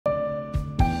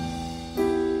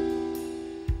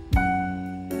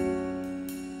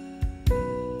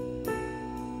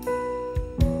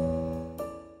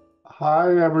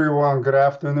Hi, everyone. Good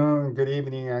afternoon, good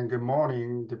evening, and good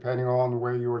morning, depending on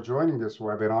where you are joining this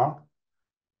webinar.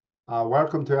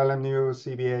 Welcome to LMU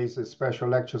CBA's special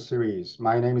lecture series.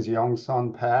 My name is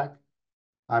Young-Sun Pak.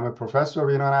 I'm a professor of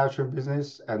international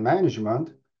business and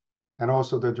management, and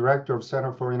also the director of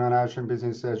Center for International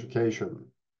Business Education,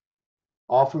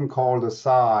 often called the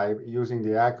CIBE, using the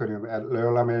acronym at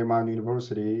Loyola Marymount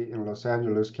University in Los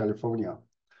Angeles, California.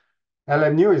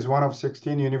 LMU is one of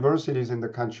 16 universities in the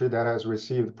country that has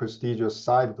received prestigious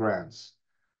CIBE grants.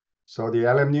 So the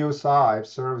LMU CIBE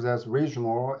serves as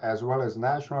regional as well as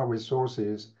national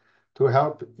resources to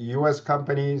help U.S.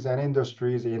 companies and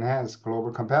industries enhance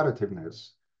global competitiveness.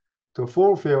 To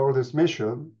fulfill this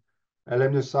mission,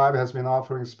 LMU CIBE has been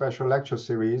offering special lecture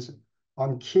series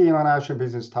on key international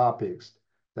business topics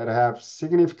that have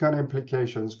significant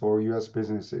implications for U.S.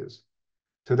 businesses.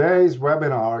 Today's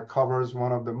webinar covers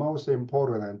one of the most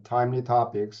important and timely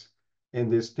topics in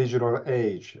this digital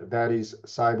age, that is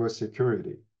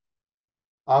cybersecurity.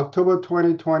 October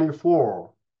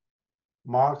 2024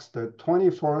 marks the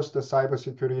 21st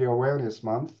Cybersecurity Awareness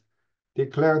Month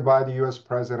declared by the US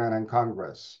President and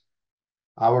Congress.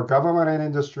 Our government and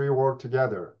industry work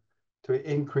together to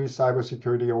increase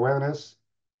cybersecurity awareness,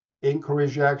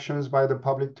 encourage actions by the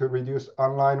public to reduce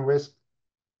online risk,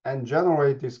 and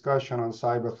generate discussion on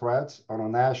cyber threats on a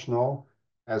national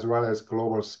as well as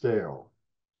global scale.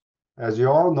 As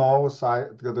you all know,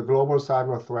 the global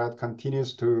cyber threat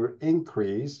continues to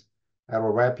increase at a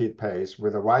rapid pace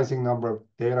with a rising number of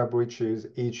data breaches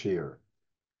each year.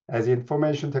 As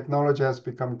information technology has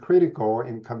become critical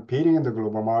in competing in the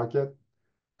global market,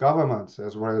 governments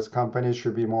as well as companies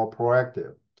should be more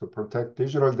proactive to protect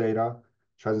digital data,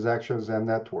 transactions, and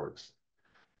networks.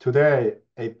 Today,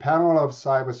 a panel of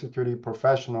cybersecurity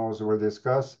professionals will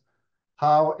discuss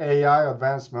how AI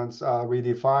advancements are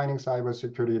redefining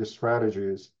cybersecurity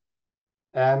strategies,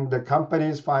 and the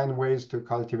companies find ways to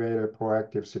cultivate a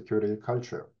proactive security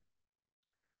culture.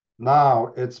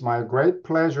 Now, it's my great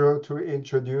pleasure to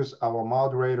introduce our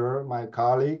moderator, my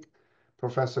colleague,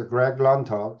 Professor Greg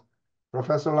Lontok.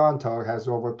 Professor Lontok has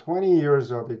over 20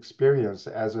 years of experience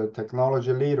as a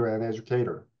technology leader and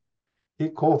educator. He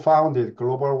co-founded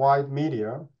Global Wide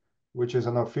Media, which is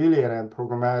an affiliate and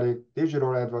programmatic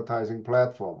digital advertising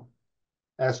platform.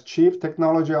 As Chief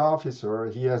Technology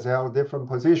Officer, he has held different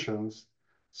positions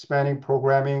spanning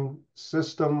programming,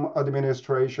 system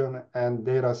administration, and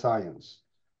data science.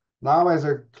 Now, as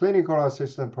a clinical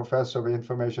assistant professor of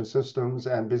information systems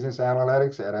and business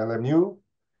analytics at LMU,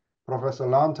 Professor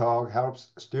Lontok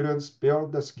helps students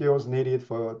build the skills needed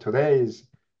for today's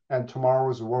and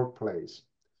tomorrow's workplace.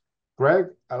 Greg,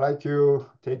 I'd like you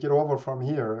to take it over from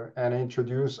here and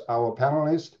introduce our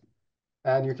panelists,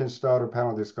 and you can start a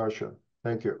panel discussion.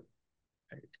 Thank you.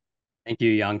 Thank you,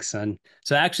 Young-Sun.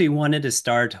 So I actually wanted to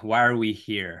start, why are we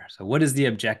here? So what is the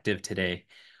objective today?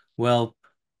 Well,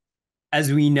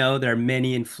 as we know, there are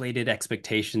many inflated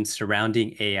expectations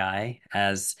surrounding AI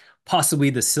as possibly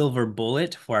the silver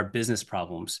bullet for our business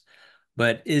problems.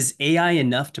 But is AI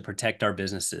enough to protect our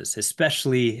businesses,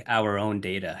 especially our own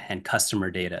data and customer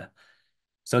data?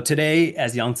 So today,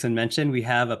 as Young-Sun mentioned, we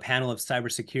have a panel of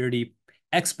cybersecurity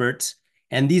experts,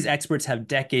 and these experts have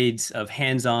decades of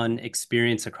hands-on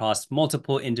experience across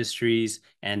multiple industries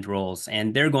and roles,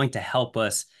 and they're going to help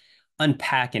us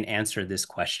unpack and answer this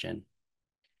question.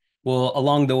 We'll,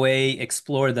 along the way,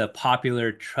 explore the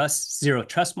popular zero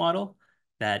trust model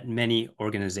that many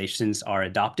organizations are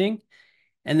adopting,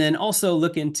 and then also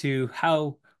look into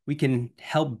how we can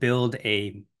help build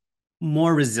a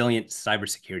more resilient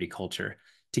cybersecurity culture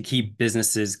to keep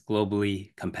businesses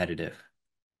globally competitive.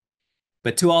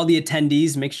 But to all the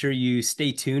attendees, make sure you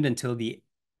stay tuned until the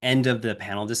end of the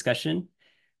panel discussion,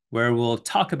 where we'll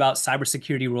talk about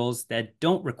cybersecurity roles that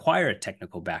don't require a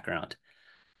technical background,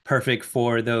 perfect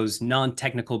for those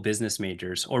non-technical business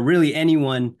majors, or really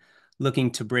anyone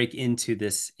looking to break into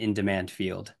this in-demand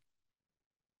field.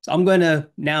 So I'm going to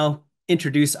now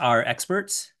introduce our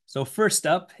experts. So first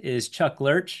up is Chuck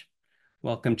Lerch.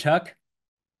 Welcome, Chuck.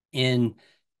 In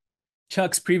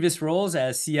Chuck's previous roles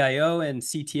as CIO and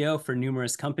CTO for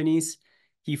numerous companies,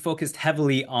 he focused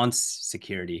heavily on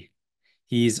security.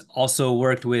 He's also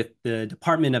worked with the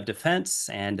Department of Defense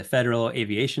and the Federal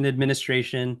Aviation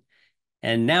Administration.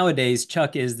 And nowadays,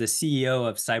 Chuck is the CEO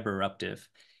of Cyberuptive,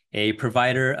 a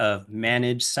provider of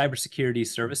managed cybersecurity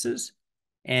services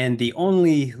and the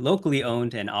only locally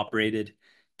owned and operated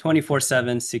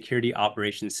 24/7 security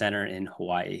operations center in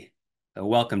Hawaii. So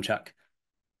welcome, Chuck.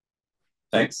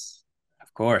 Thanks.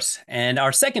 Of course. And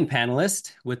our second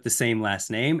panelist with the same last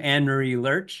name, Anne-Marie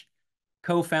Lerch,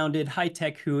 co-founded High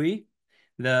Tech Hui,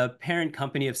 the parent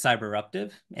company of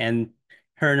Cyberuptive, and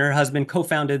her husband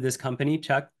co-founded this company,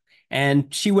 Chuck,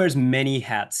 and she wears many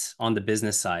hats on the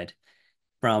business side,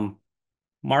 from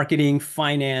marketing,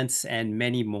 finance, and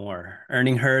many more,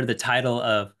 earning her the title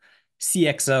of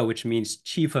CXO, which means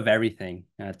Chief of Everything,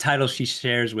 a title she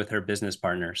shares with her business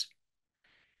partners.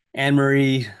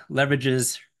 Anne-Marie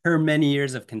leverages her many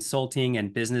years of consulting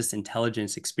and business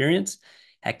intelligence experience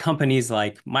at companies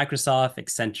like Microsoft,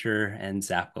 Accenture, and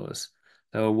Zappos.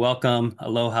 So welcome,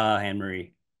 aloha,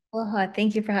 Anne-Marie. Aloha,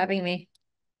 thank you for having me.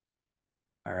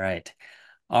 All right.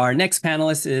 Our next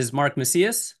panelist is Mark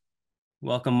Macias.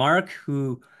 Welcome, Mark,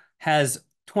 who has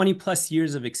 20 plus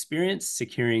years of experience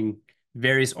securing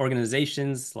various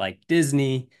organizations like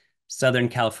Disney, Southern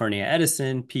California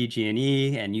Edison,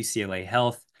 PG&E, and UCLA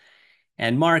Health.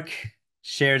 And Mark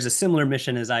shares a similar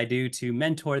mission as I do to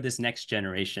mentor this next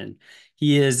generation.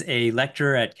 He is a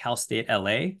lecturer at Cal State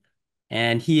LA,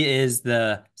 and he is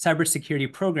the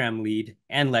cybersecurity program lead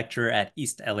and lecturer at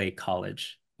East LA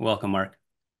College. Welcome, Mark.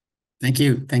 Thank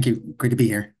you. Thank you. Great to be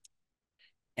here.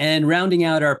 And rounding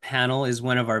out our panel is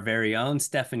one of our very own,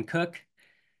 Stefan Cook,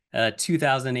 a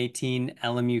 2018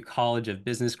 LMU College of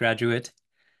Business graduate.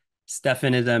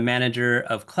 Stefan is a manager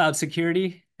of cloud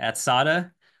security at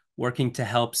SADA, working to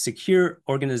help secure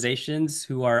organizations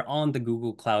who are on the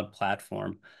Google Cloud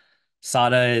platform.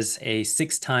 SADA is a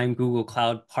 6-time Google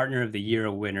Cloud Partner of the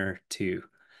Year winner too.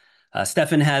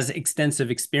 Stefan has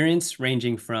extensive experience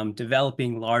ranging from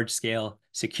developing large-scale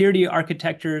security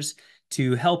architectures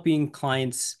to helping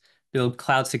clients build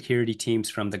cloud security teams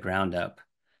from the ground up.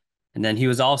 And then he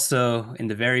was also in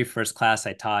the very first class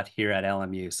I taught here at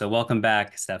LMU. So welcome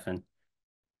back, Stefan.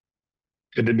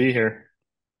 Good to be here.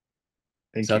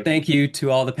 Thank you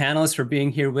to all the panelists for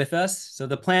being here with us. So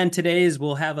the plan today is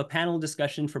we'll have a panel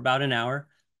discussion for about an hour.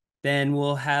 Then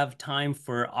we'll have time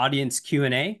for audience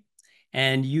Q&A.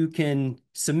 And you can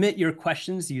submit your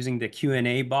questions using the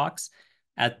Q&A box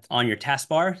on your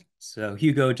taskbar. So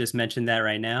Hugo just mentioned that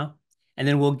right now. And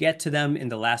then we'll get to them in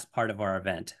the last part of our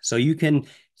event. So you can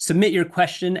submit your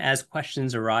question as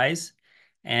questions arise.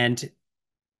 And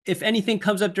if anything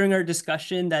comes up during our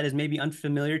discussion that is maybe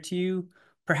unfamiliar to you,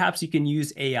 perhaps you can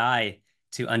use AI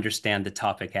to understand the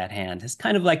topic at hand. It's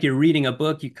kind of like you're reading a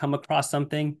book, you come across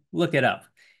something, look it up.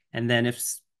 And then if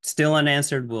still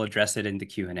unanswered, we'll address it in the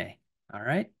Q&A. All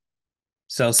right.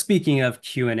 So speaking of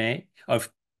Q&A,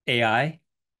 of AI,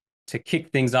 to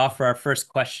kick things off for our first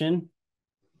question,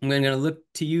 I'm going to look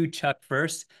to you, Chuck,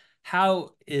 first.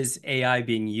 How is AI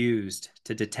being used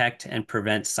to detect and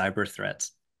prevent cyber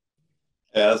threats?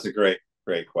 Yeah, that's a great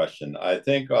question. I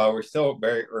think we're still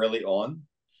very early on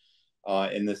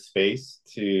in this space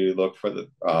to look for the,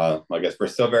 I guess we're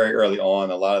still very early on.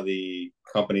 A lot of the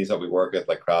companies that we work with,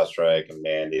 like CrowdStrike and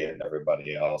Mandy and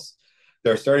everybody else,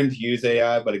 they're starting to use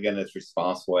AI, but again, it's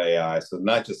responsible AI. So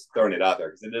not just throwing it out there,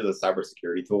 because it is a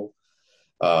cybersecurity tool.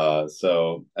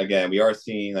 So again, we are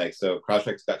seeing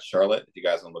CrowdStrike's got Charlotte, if you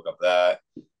guys want to look up that.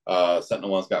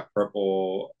 SentinelOne's got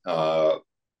Purple.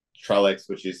 Trellix,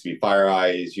 which used to be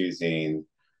FireEye, is using,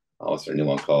 what's their new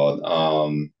one called?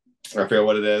 I forget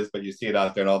what it is, but you see it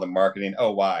out there in all the marketing.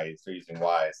 Oh, Wise. They're using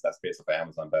Wise. That's based off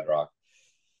Amazon Bedrock.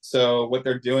 So what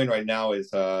they're doing right now is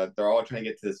they're all trying to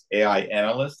get to this AI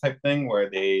analyst type thing where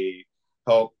they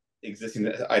help existing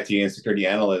IT and security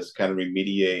analysts kind of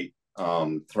remediate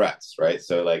threats, right?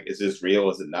 So like, is this real?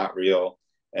 Is it not real?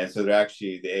 And so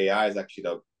the AI is actually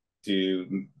to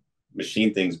do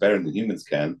machine things better than humans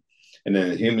can. And then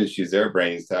the humans use their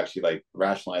brains to actually like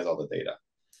rationalize all the data,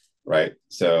 right?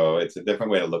 So it's a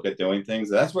different way to look at doing things.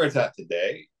 That's where it's at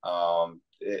today,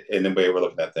 in the way we're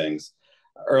looking at things.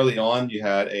 Early on, you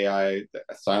had AI.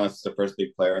 Cylance is the first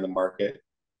big player in the market,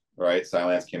 right?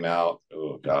 Cylance came out,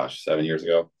 7 years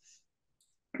ago,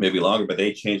 maybe longer, but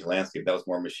they changed the landscape. That was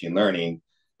more machine learning,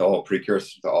 the whole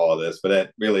precursor to all of this, but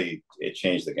it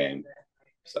changed the game.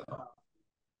 So.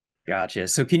 Gotcha.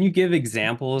 So can you give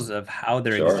examples of how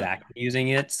they're exactly using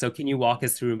it? So can you walk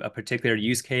us through a particular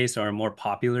use case or a more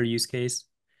popular use case?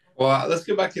 Well, let's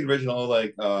go back to the original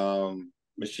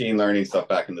machine learning stuff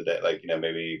back in the day,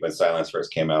 maybe when Cylance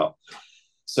first came out.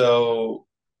 So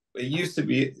it used to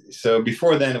be,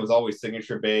 before then it was always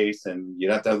signature based, and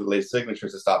you'd have to have the latest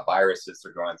signatures to stop viruses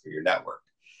from going through your network.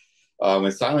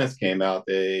 When Cylance came out,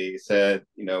 they said,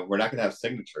 we're not going to have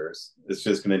signatures. It's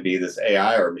just going to be this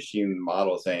AI or machine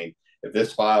model saying, if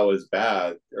this file is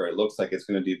bad, or it looks like it's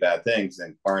going to do bad things,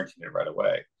 then quarantine it right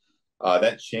away.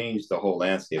 That changed the whole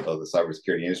landscape of the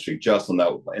cybersecurity industry just in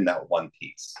that one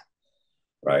piece,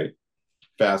 right?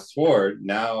 Fast forward,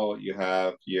 now you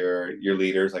have your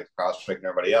leaders like CrowdStrike and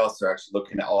everybody else. They're actually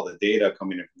looking at all the data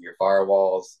coming in from your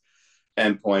firewalls,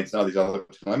 endpoints and all these other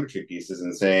telemetry pieces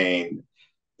and saying,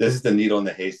 this is the needle in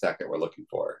the haystack that we're looking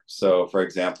for. So, for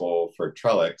example, for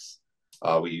Trellix,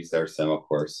 we use their SIM, of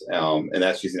course, and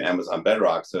that's using Amazon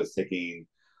Bedrock. So it's taking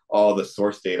all the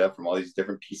source data from all these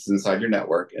different pieces inside your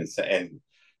network and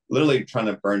literally trying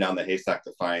to burn down the haystack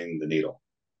to find the needle,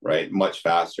 right? Much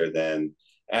faster than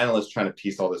analysts trying to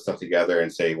piece all this stuff together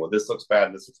and say, well, this looks bad,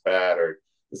 and this looks bad, or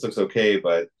this looks okay.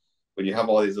 But when you have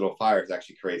all these little fires, it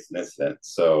actually creates an incident,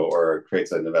 or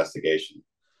creates an investigation.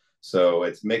 So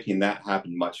it's making that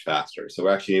happen much faster. So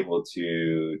we're actually able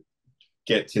to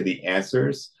get to the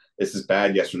answers. This is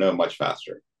bad, yes or no, much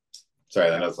faster. Sorry,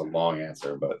 I know it's a long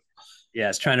answer, but yeah,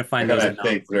 it's trying to find I those. gotta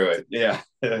think through it. Yeah,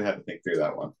 I had to think through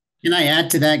that one. Can I add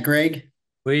to that, Greg?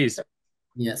 Please.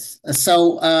 Yes.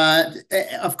 So,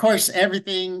 of course,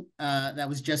 everything that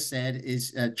was just said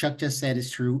is Chuck just said is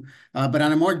true. But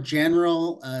on a more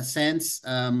general sense,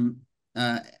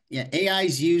 yeah, AI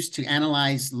is used to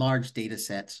analyze large data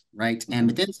sets, right? And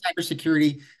within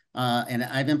cybersecurity, and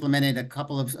I've implemented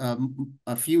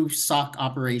a few SOC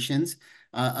operations.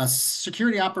 A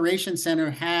security operations center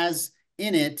has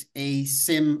in it a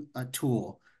SIM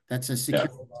tool. That's a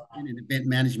security and event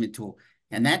management tool.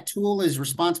 And that tool is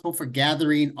responsible for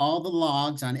gathering all the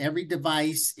logs on every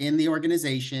device in the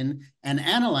organization and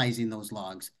analyzing those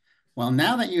logs. Well,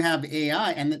 now that you have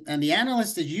AI, and the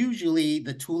analyst is usually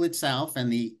the tool itself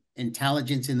and the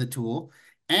intelligence in the tool,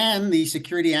 and the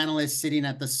security analyst sitting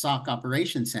at the SOC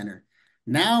operations center.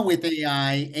 Now with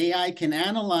AI can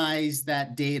analyze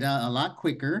that data a lot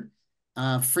quicker,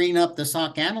 freeing up the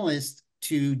SOC analyst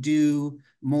to do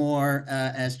more,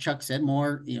 as Chuck said,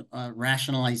 more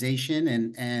rationalization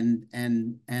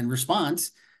and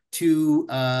response to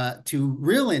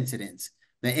real incidents.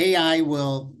 The AI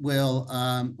will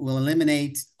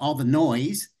eliminate all the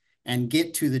noise and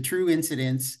get to the true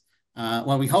incidents.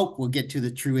 Well, we hope we'll get to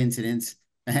the true incidents.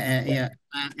 Yeah,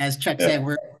 as Chuck said,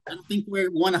 I don't think we're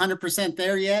 100%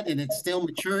 there yet, and it's still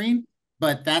maturing.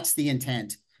 But that's the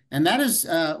intent, and that is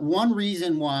one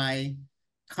reason why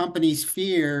companies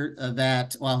fear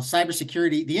that, well,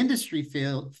 cybersecurity, the industry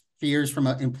fears from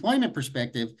an employment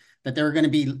perspective that there are going to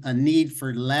be a need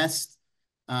for less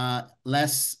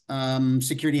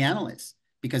security analysts,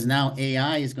 because now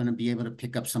AI is going to be able to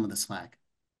pick up some of the slack.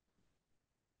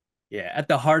 Yeah, at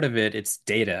the heart of it, it's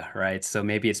data, right? So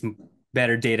maybe it's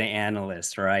better data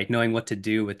analysts, right? Knowing what to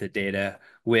do with the data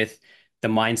with the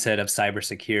mindset of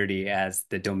cybersecurity as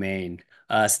the domain.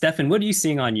 Stefan, what are you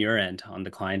seeing on your end on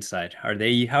the client side? How are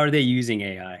they using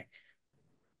AI?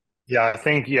 Yeah, I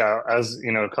think, as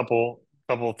you know, a couple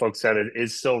of folks said, it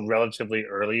is still relatively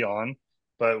early on,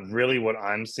 but really what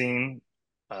I'm seeing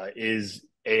is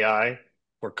AI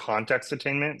for context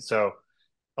attainment. So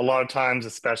a lot of times,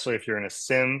 especially if you're in a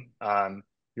SIM,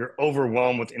 you're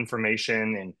overwhelmed with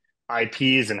information and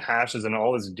IPs and hashes and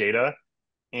all this data,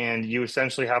 and you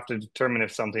essentially have to determine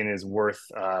if something is worth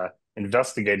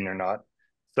investigating or not.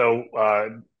 So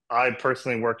I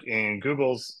personally work in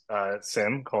Google's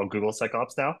SIM called Google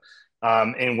SecOps now.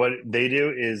 And what they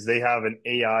do is they have an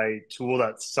AI tool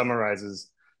that summarizes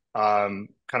kind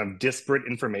of disparate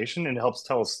information and helps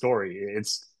tell a story.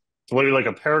 It's literally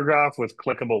like a paragraph with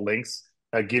clickable links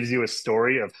that gives you a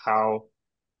story of how,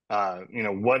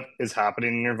 what is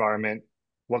happening in your environment,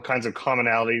 what kinds of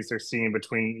commonalities they're seeing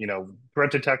between,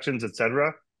 threat detections, et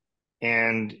cetera,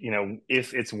 and,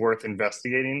 if it's worth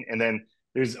investigating. And then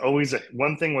there's always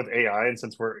one thing with AI, and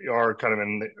since we are kind of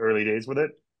in the early days with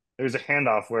it, there's a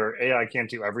handoff where AI can't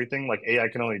do everything. Like AI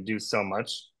can only do so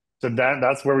much. So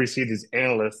that's where we see these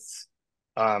analysts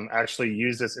actually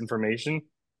use this information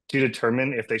to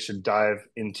determine if they should dive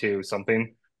into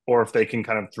something or if they can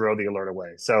kind of throw the alert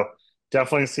away. So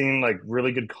definitely seeing like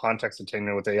really good context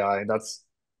attainment with AI. That's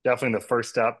definitely the first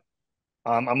step.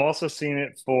 I'm also seeing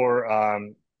it for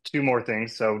two more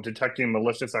things. So detecting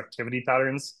malicious activity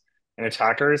patterns and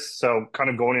attackers. So kind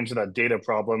of going into that data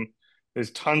problem, there's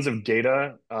tons of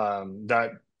data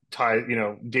that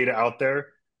data out there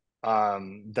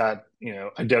that,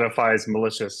 identifies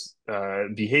malicious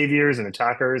behaviors and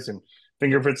attackers and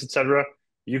fingerprints, etc.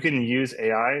 You can use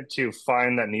AI to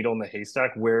find that needle in the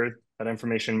haystack where that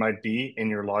information might be in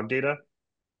your log data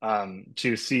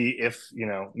to see if,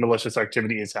 malicious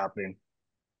activity is happening.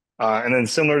 And then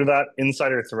similar to that,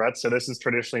 insider threats. So this has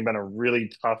traditionally been a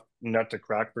really tough nut to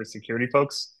crack for security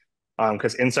folks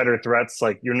because insider threats,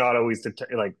 like you're not always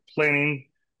planning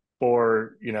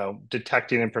for,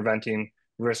 detecting and preventing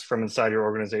risk from inside your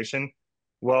organization.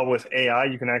 Well, with AI,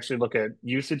 you can actually look at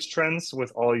usage trends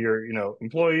with all your,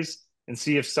 employees and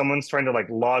see if someone's trying to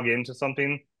log into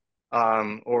something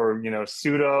or,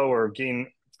 sudo or gain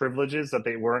privileges that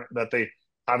they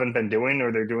haven't been doing,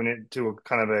 or they're doing it to a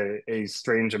kind of a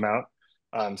strange amount.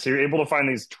 So you're able to find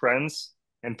these trends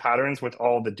and patterns with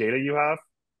all the data you have,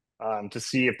 to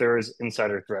see if there is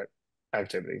insider threat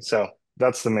activity. So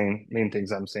that's the main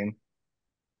things I'm seeing.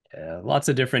 Yeah, lots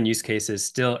of different use cases,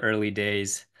 still early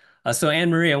days. So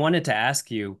Anne-Marie, I wanted to ask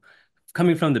you,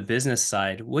 coming from the business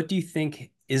side, what do you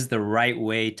think is the right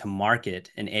way to market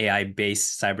an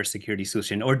AI-based cybersecurity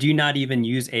solution? Or do you not even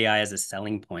use AI as a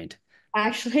selling point?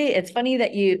 Actually, it's funny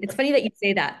that you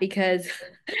say that because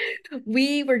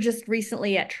we were just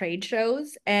recently at trade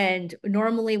shows, and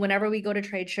normally whenever we go to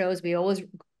trade shows, we always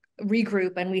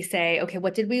regroup and we say, okay,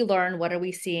 what did we learn? What are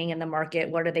we seeing in the market?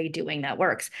 What are they doing that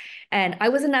works? And I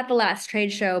wasn't at the last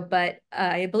trade show, but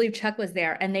I believe Chuck was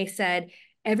there, and they said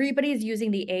everybody's using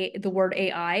the word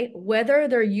AI, whether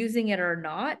they're using it or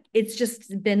not. It's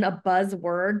just been a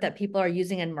buzzword that people are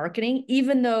using in marketing,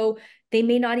 even though they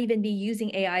may not even be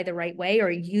using AI the right way or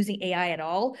using AI at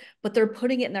all, but they're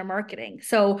putting it in their marketing.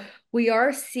 So we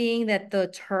are seeing that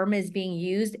the term is being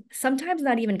used, sometimes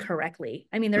not even correctly.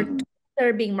 I mean,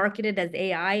 they're being marketed as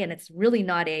AI, and it's really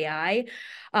not AI.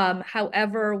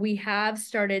 However, we have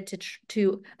started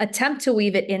to attempt to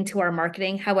weave it into our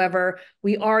marketing. However,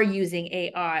 we are using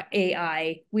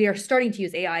AI. We are starting to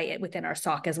use AI within our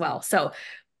SOC as well. So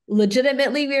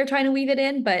legitimately, we are trying to weave it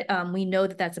in, but we know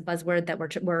that that's a buzzword that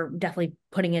we're definitely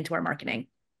putting into our marketing.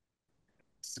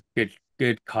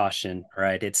 Good caution,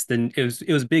 right? It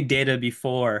was big data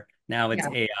before, now it's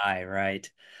AI, right?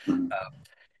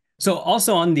 So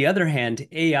also on the other hand,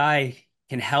 AI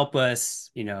can help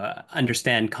us,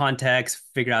 understand context,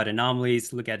 figure out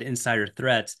anomalies, look at insider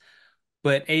threats,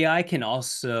 but AI can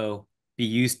also be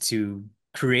used to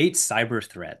create cyber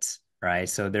threats, right?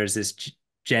 So there's this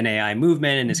Gen AI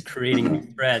movement and is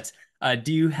creating threats.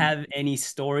 Do you have any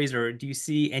stories, or do you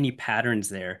see any patterns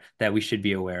there that we should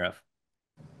be aware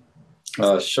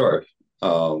of? Sure.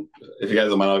 If you guys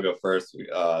don't mind, I'll go first.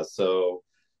 So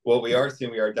what we are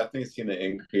definitely seeing an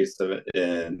increase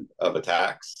of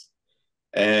attacks.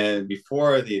 And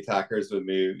before the attackers would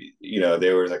move,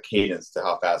 there was a cadence to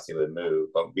how fast they would move,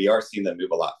 but we are seeing them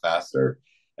move a lot faster.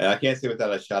 And I can't say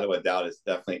without a shadow of a doubt, it's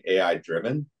definitely AI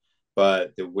driven,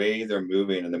 but the way they're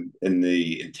moving and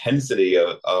the intensity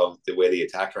of the way the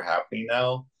attacks are happening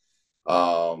now,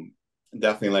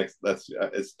 definitely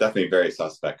it's definitely very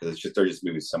suspect, because they're just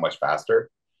moving so much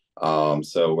faster.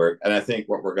 And I think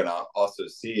what we're gonna also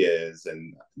see is,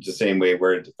 and just the same way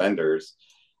we're defenders,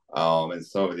 and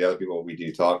some of the other people we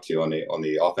do talk to on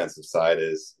the offensive side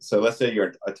is, so let's say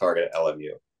you're a target at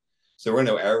LMU. So we're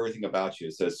gonna know everything about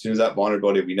you. So as soon as that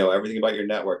vulnerability, we know everything about your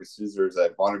network. As soon as there's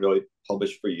a vulnerability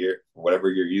published for whatever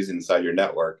you're using inside your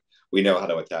network, we know how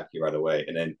to attack you right away,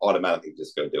 and then automatically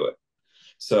just go do it.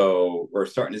 So we're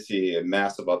starting to see a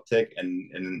massive uptick,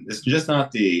 and it's just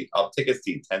not the uptick, it's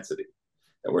the intensity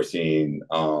that we're seeing,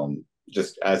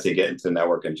 just as they get into the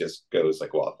network, and just goes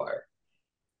like wildfire.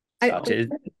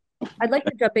 I'd like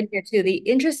to jump in here too. The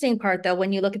interesting part, though,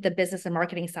 when you look at the business and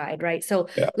marketing side, right? So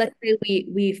let's say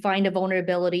we find a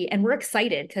vulnerability, and we're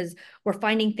excited because we're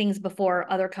finding things before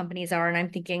other companies are, and I'm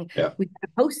thinking we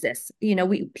gotta post this. We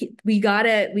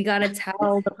gotta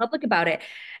tell the public about it.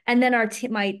 And then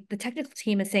the technical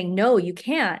team is saying, no, you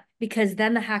can't, because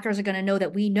then the hackers are going to know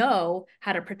that we know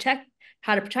how to protect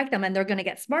them, and they're going to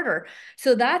get smarter.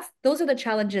 So those are the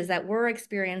challenges that we're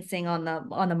experiencing on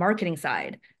the marketing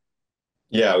side.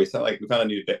 Yeah, we found a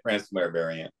new ransomware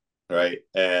variant, right?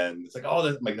 And it's like, oh,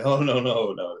 I'm like,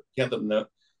 no.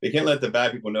 They can't let the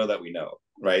bad people know that we know,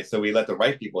 right? So we let the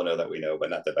right people know that we know, but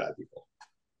not the bad people.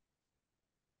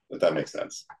 If that makes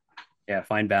sense. Yeah,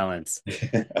 fine balance.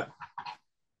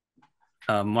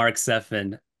 Mark,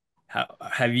 Stefan,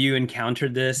 have you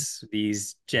encountered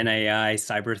these Gen AI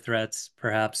cyber threats,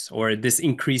 perhaps, or this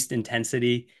increased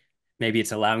intensity? Maybe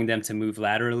it's allowing them to move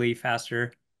laterally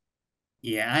faster.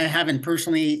 Yeah, I haven't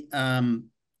personally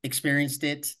experienced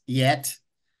it yet,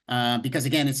 because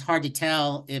again, it's hard to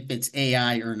tell if it's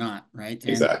AI or not, right?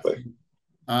 Exactly.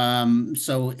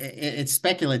 So it's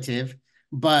speculative,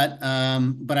 but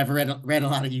I've read a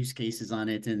lot of use cases on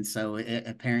it, and so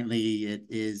apparently it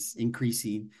is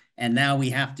increasing. And now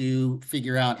we have to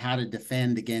figure out how to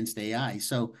defend against AI.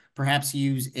 So perhaps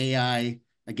use AI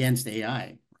against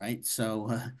AI, right?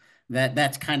 So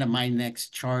that's kind of my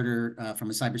next charter from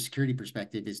a cybersecurity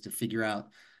perspective, is to figure out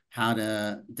how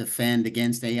to defend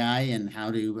against AI, and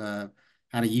how to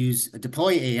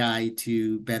deploy AI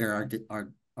to better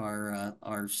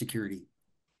our security.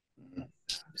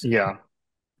 Yeah,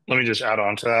 let me just add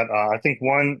on to that. I think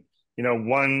one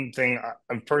thing,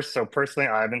 personally,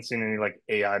 I haven't seen any like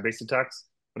AI based attacks,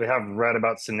 but I have read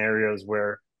about scenarios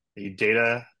where the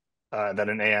data that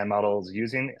an AI model is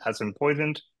using has been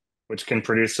poisoned, which can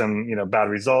produce some, bad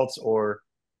results, or,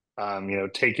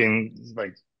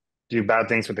 do bad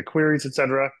things with the queries,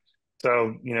 etc.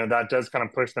 So, that does kind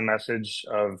of push the message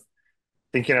of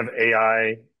thinking of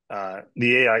AI,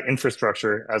 the AI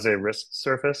infrastructure as a risk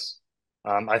surface.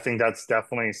 I think that's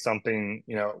definitely something,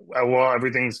 while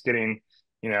everything's getting,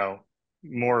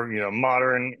 more,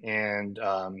 modern and,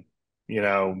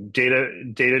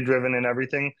 data driven and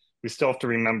everything, we still have to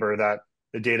remember that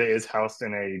the data is housed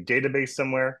in a database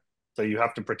somewhere. So you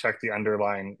have to protect the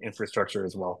underlying infrastructure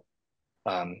as well.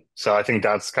 So I think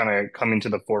that's kind of coming to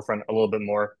the forefront a little bit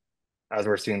more as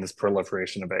we're seeing this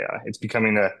proliferation of AI. It's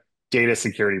becoming a data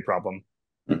security problem.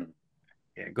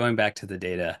 Yeah, going back to the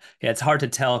data, yeah, it's hard to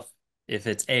tell if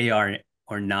it's AR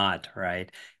or not, right?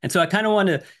 And so I kind of want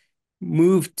to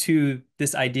move to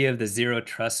this idea of the zero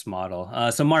trust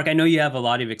model. So Mark, I know you have a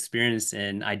lot of experience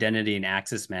in identity and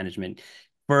access management.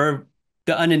 For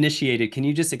the uninitiated, can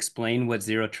you just explain what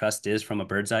zero trust is from a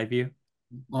bird's eye view?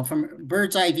 Well, from a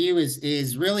bird's eye view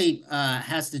is really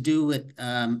has to do with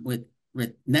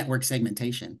network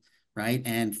segmentation, right,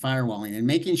 and firewalling, and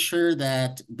making sure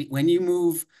that when you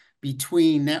move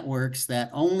between networks,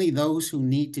 that only those who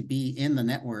need to be in the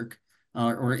network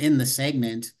or in the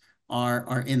segment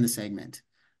are in the segment.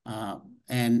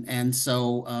 And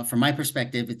so from my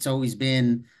perspective, it's always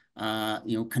been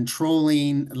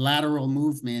controlling lateral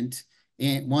movement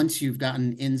once you've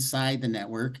gotten inside the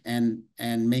network, and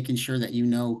making sure that you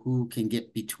know who can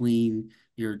get between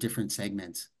your different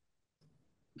segments.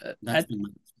 That's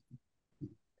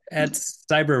at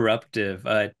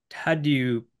Cyberuptive, how do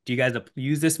you guys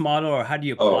use this model, or how do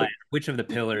you apply it? Which of the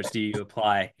pillars do you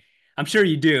apply? I'm sure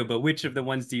you do, but which of the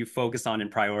ones do you focus on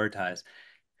and prioritize?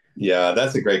 Yeah,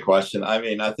 that's a great question. I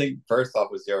mean, I think first off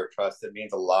with zero trust, it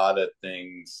means a lot of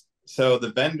things. So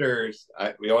the vendors,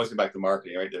 we always go back to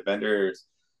marketing, right? The vendors,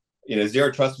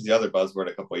 zero trust was the other buzzword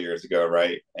a couple of years ago,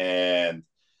 right? And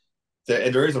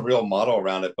there is a real model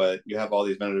around it, but you have all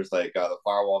these vendors like the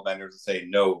firewall vendors that say,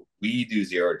 no, we do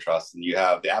zero trust. And you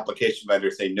have the application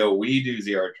vendors say, no, we do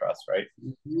zero trust, right?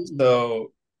 Mm-hmm.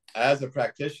 So as a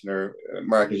practitioner,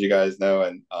 Mark, as you guys know,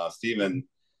 and Stephen,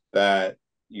 that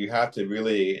you have to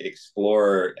really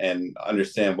explore and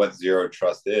understand what zero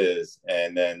trust is.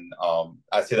 And then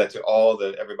I say that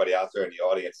to everybody out there in the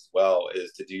audience as well,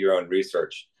 is to do your own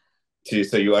research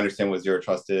so you understand what zero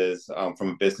trust is from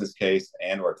a business case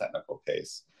and or technical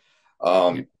case.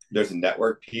 There's a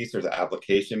network piece, there's an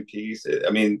application piece.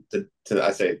 I mean, I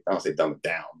don't say dumb it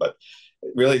down, but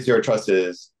really zero trust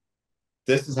is,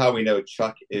 this is how we know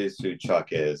Chuck is who Chuck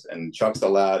is. And Chuck's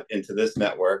allowed into this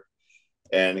network,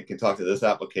 and it can talk to this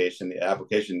application. The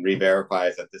application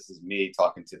re-verifies that this is me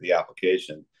talking to the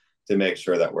application to make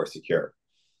sure that we're secure.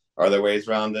 Are there ways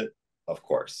around it? Of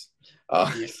course.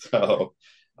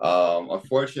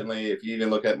 Unfortunately, if you even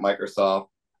look at Microsoft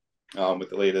with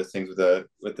the latest things with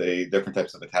the different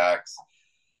types of attacks,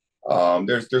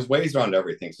 there's ways around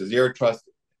everything. So zero trust,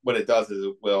 what it does is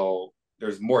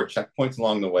there's more checkpoints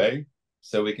along the way,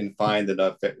 so we can find the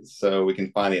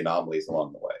anomalies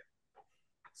along the way.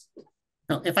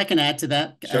 If I can add to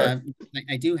that, sure.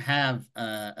 I do have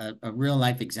a real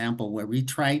life example where we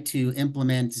tried to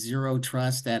implement zero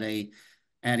trust at a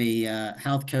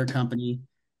healthcare company,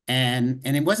 and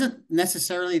it wasn't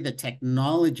necessarily the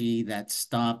technology that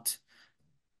stopped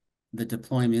the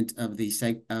deployment of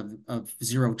of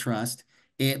zero trust.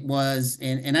 It was,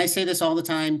 and I say this all the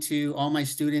time to all my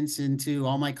students and to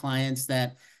all my clients,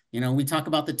 that we talk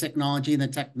about the technology, and the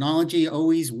technology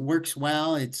always works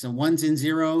well. It's ones and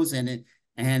zeros,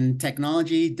 and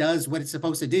technology does what it's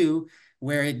supposed to do.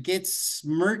 Where it gets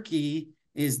murky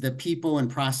is the people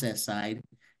and process side,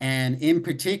 and in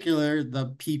particular,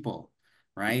 the people,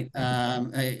 right?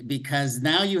 Because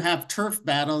now you have turf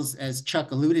battles, as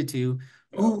Chuck alluded to.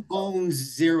 Who owns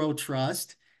zero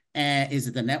trust? Is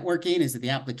it the networking? Is it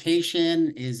the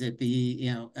application? Is it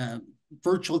the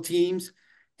virtual teams?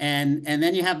 And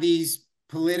then you have these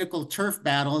political turf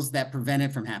battles that prevent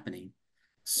it from happening.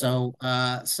 So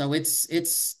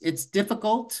it's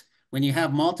difficult when you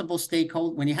have multiple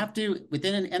stakeholders, when you have to,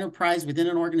 within an enterprise, within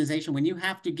an organization, when you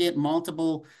have to get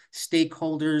multiple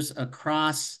stakeholders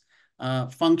across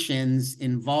functions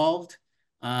involved.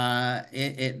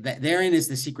 Therein is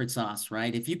the secret sauce,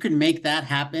 right? If you can make that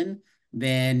happen,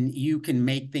 then you can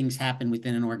make things happen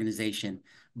within an organization.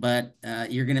 But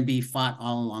you're going to be fought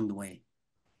all along the way.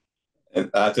 And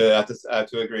I have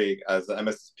to agree. As an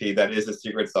MSP, that is a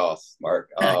secret sauce, Mark.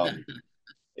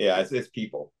 Yeah, it's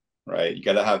people, right? You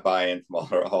got to have buy-in from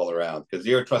all around, because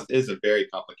zero trust is a very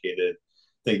complicated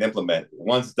thing to implement.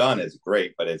 Once done, it's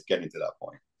great, but it's getting to that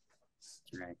point.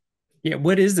 Right. Yeah,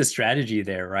 what is the strategy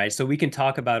there, right? So we can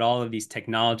talk about all of these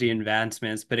technology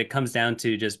advancements, but it comes down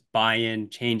to just buy-in,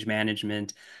 change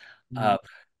management. Uh,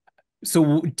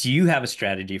 so do you have a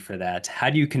strategy for that? How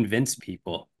do you convince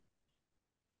people?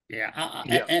 Yeah,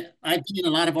 Yeah. I've been in a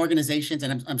lot of organizations,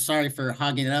 and I'm sorry for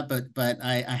hogging it up, but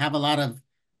I have a lot of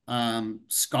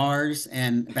scars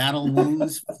and battle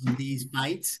wounds from these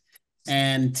fights,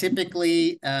 and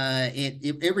typically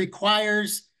it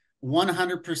requires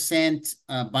 100%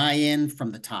 buy-in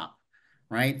from the top,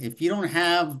 right? If you don't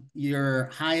have your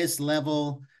highest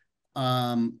level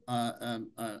um, uh, um,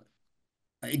 uh,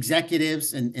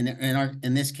 executives, and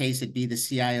in this case, it'd be the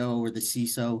CIO or the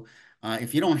CISO.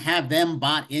 If you don't have them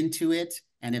bought into it,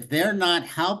 and if they're not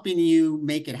helping you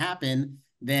make it happen,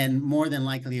 then more than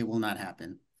likely it will not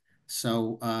happen.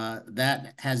 So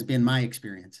that has been my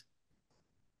experience.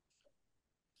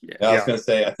 Yeah, I was going to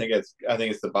say, I think it's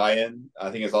the buy-in.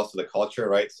 I think it's also the culture,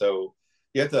 right? So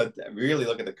you have to really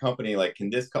look at the company, like,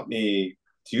 can this company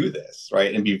do this,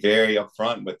 right? And be very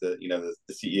upfront with the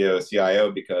CEO,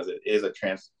 CIO, because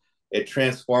it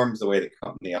transforms the way the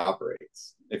company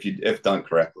operates if done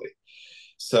correctly.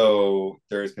 So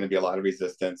there's going to be a lot of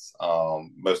resistance,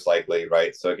 most likely,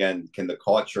 right? So again, can the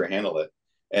culture handle it?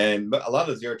 And a lot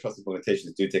of zero trust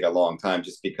implementations do take a long time,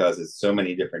 just because it's so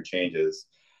many different changes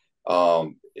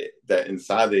that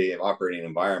inside the operating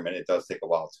environment, it does take a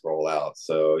while to roll out.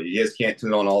 So you just can't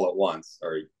tune on all at once,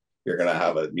 or you're going to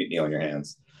have a mutiny on your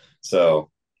hands. So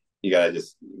you got to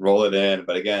just roll it in.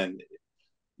 But again,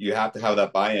 you have to have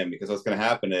that buy-in, because what's going to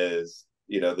happen is,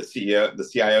 the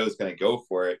CIO is going to go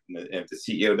for it. And if the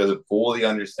CEO doesn't fully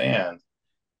understand,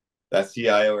 that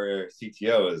CIO or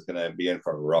CTO is going to be in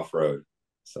for a rough road.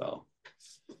 So.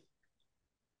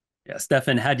 Yeah,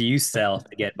 Stefan, how do you sell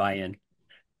to get buy-in?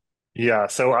 Yeah,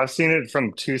 so I've seen it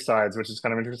from two sides, which is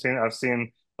kind of interesting. I've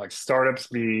seen like startups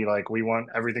be like, we want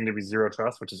everything to be zero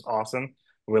trust, which is awesome.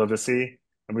 We love to see.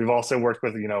 And we've also worked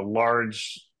with,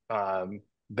 large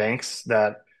banks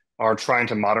that are trying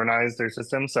to modernize their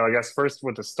system. So I guess first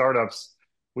with the startups,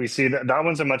 we see that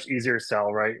one's a much easier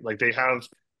sell, right? Like they have,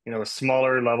 a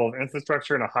smaller level of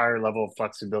infrastructure and a higher level of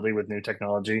flexibility with new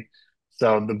technology.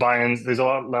 So the buy-ins, there's a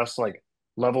lot less like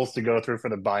levels to go through for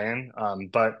the buy-in.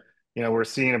 But we're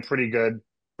seeing a pretty good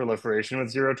proliferation with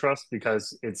zero trust,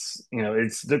 because it's kind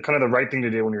of the right thing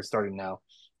to do when you're starting now.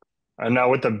 And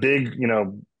now with the big,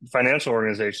 financial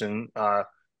organization,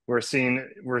 we're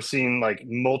seeing like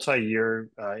multi-year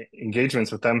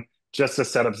engagements with them just to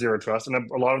set up zero trust,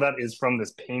 and a lot of that is from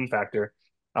this pain factor.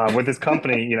 With this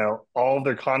company, all of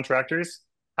their contractors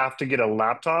have to get a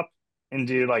laptop and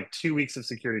do like 2 weeks of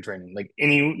security training. Like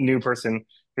any new person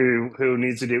who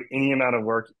needs to do any amount of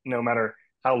work, no matter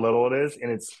how little it is,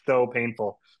 and it's so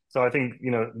painful. So I think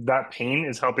that pain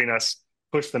is helping us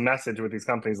push the message with these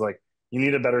companies, like, you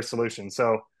need a better solution.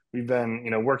 So we've been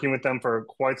working with them for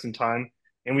quite some time,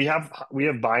 and we have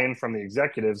buy-in from the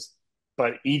executives,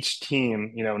 but each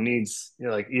team needs,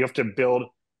 like, you have to build,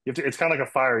 it's kind of like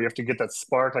a fire. You have to get that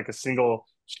spark, like a single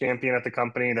champion at the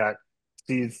company that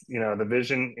sees the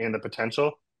vision and the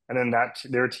potential, and then that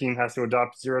their team has to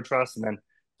adopt zero trust, and then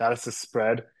that is to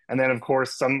spread. And then of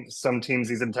course some teams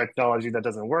use technology that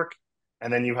doesn't work,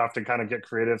 and then you have to kind of get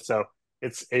creative. So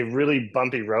it's a really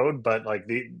bumpy road, but like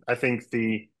I think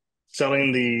the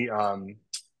selling the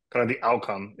kind of the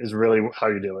outcome is really how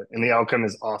you do it, and the outcome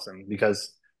is awesome,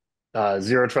 because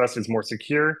zero trust is more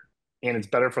secure, and it's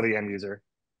better for the end user,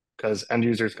 because end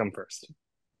users come first.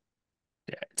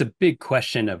 Yeah, it's a big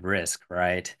question of risk,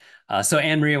 right? So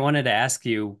Anne-Marie, I wanted to ask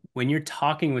you, when you're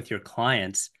talking with your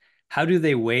clients, how do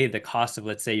they weigh the cost of,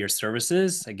 let's say, your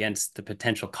services against the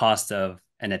potential cost of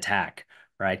an attack,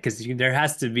 right? Because there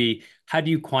has to be, how do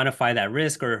you quantify that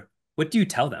risk, or what do you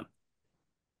tell them?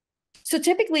 So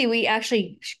typically we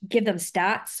actually give them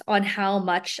stats on how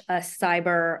much a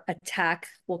cyber attack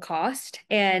will cost.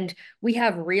 And we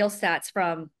have real stats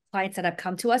from clients that have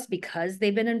come to us because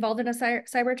they've been involved in a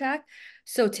cyber attack.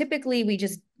 So typically we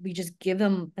just give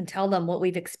them and tell them what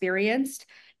we've experienced,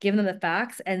 give them the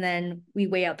facts, and then we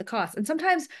weigh out the costs. And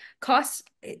sometimes costs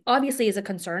obviously is a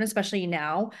concern, especially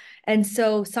now. And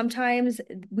so sometimes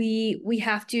we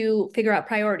have to figure out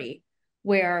priority,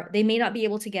 where they may not be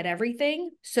able to get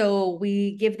everything. So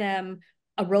we give them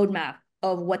a roadmap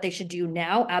of what they should do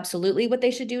now, absolutely what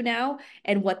they should do now,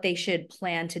 and what they should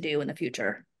plan to do in the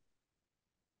future.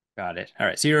 Got it. All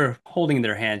right. So you're holding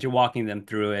their hands, you're walking them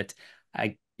through it.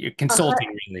 You're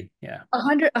consulting, really. Yeah.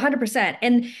 100%.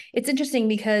 And it's interesting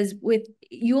because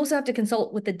you also have to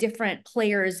consult with the different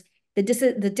players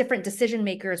the different decision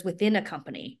makers within a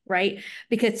company, right?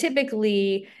 Because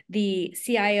typically the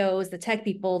CIOs, the tech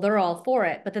people, they're all for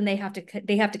it, but then they have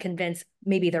to convince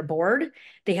maybe their board,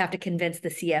 they have to convince the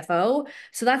CFO.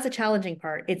 So that's the challenging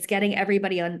part. It's getting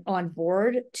everybody on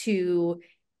board to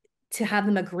have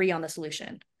them agree on the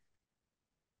solution.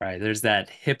 Right. There's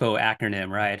that HIPPO acronym,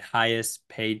 right? Highest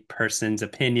paid person's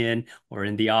opinion, or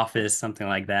in the office, something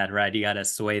like that, right? You got to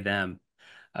sway them.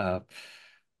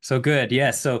 So good.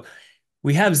 Yeah. So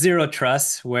we have zero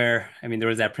trust where, I mean, there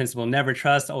was that principle, never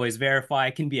trust, always verify.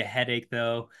 It can be a headache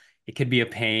though. It could be a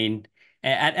pain.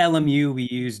 At LMU, we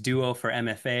use Duo for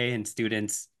MFA, and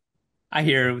students, I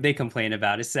hear they complain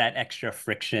about it. It's that extra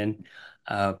friction.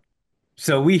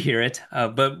 So we hear it,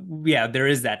 but yeah, there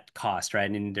is that cost, right?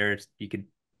 And there's, you could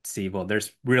see, well,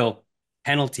 there's real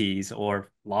penalties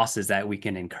or losses that we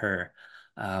can incur.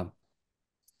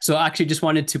 So I actually just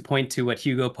wanted to point to what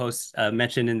Hugo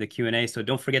mentioned in the Q&A. So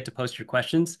don't forget to post your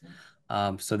questions,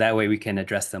 so that way we can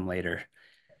address them later.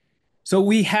 So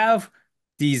we have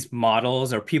these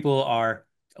models, or people are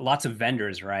lots of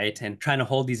vendors, right? And trying to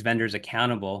hold these vendors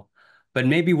accountable, but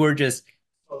maybe we're just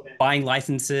buying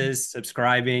licenses,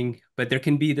 subscribing, but there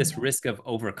can be this risk of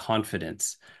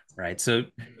overconfidence, right? So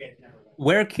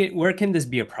where can this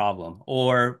be a problem?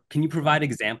 Or can you provide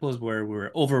examples where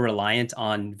we're over-reliant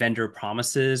on vendor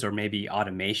promises, or maybe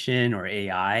automation or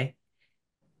AI?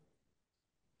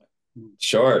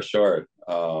 Sure.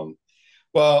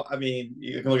 Well, I mean,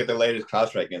 you can look at the latest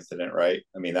CrowdStrike incident, right?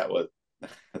 I mean,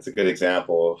 that's a good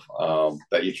example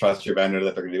that you trust your vendor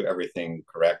that they're going to do everything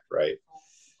correct, right?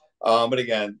 But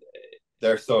again,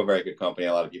 they're still a very good company.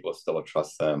 A lot of people still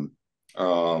trust them.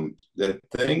 The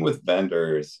thing with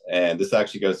vendors, and this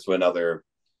actually goes to another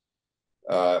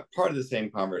part of the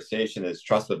same conversation, is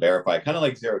trust but verify, kind of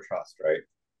like zero trust, right?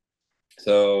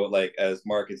 So, like, as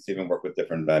Mark and Stephen work with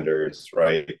different vendors,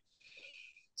 right?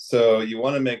 So you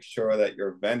want to make sure that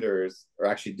your vendors are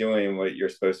actually doing what you're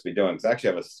supposed to be doing. Because I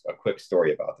actually have a quick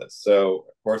story about this. So,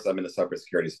 of course, I'm in the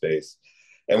cybersecurity space,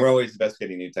 and we're always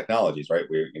investigating new technologies, right?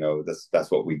 That's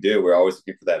what we do. We're always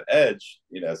looking for that edge,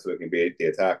 so we can beat the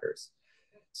attackers.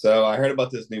 So I heard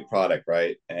about this new product,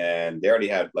 right? And they already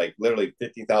had like literally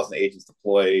 50,000 agents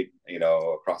deployed,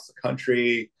 across the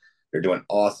country. They're doing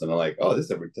awesome. I'm like, oh,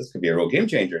 this could be a real game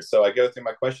changer. So I go through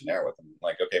my questionnaire with them.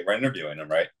 Like, okay, we're interviewing them,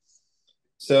 right?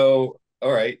 So,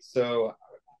 all right. So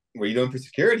what are you doing for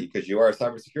security? Because you are a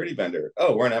cybersecurity vendor.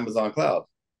 Oh, we're an Amazon cloud.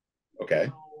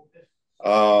 Okay.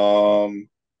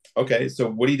 Okay. So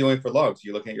what are you doing for logs?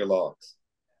 You're looking at your logs.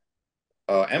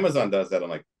 Amazon does that. I'm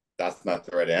like, that's not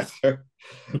the right answer.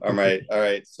 All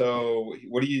right. So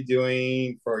what are you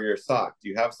doing for your SOC? Do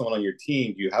you have someone on your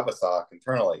team? Do you have a SOC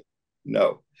internally?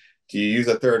 No. Do you use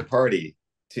a third party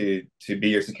to be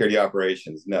your security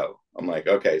operations? No. I'm like,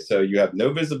 okay, so you have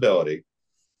no visibility.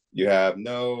 You have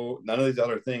none of these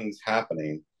other things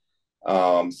happening.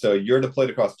 So you're deployed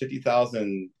across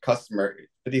 50,000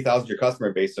 your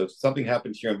customer base. So if something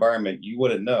happened to your environment, you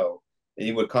wouldn't know, and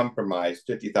you would compromise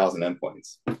 50,000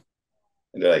 endpoints.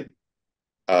 And they're like,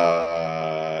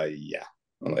 yeah.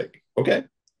 I'm like, okay.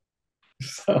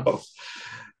 So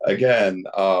again,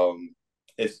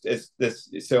 it's this.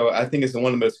 So I think it's one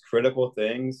of the most critical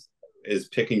things is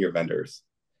picking your vendors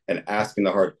and asking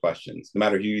the hard questions. No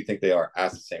matter who you think they are,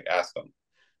 ask them.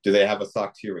 Do they have a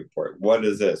SOC 2 report? What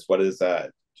is this? What is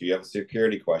that? Do you have a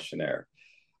security questionnaire?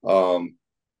 I'm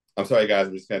sorry, guys.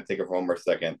 I'm just going to take it for one more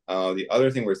second. The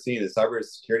other thing we're seeing is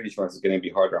cybersecurity insurance is going to be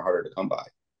harder and harder to come by.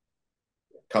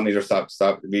 Companies are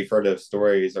stop. We've heard of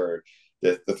stories, or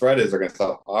the threat is they're going to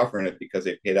stop offering it because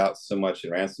they paid out so much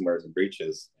in ransomwares and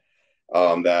breaches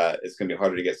that it's going to be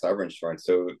harder to get cyber insurance.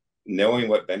 So knowing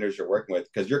what vendors you're working with,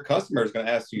 because your customer is going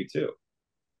to ask you too,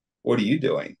 what are you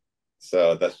doing?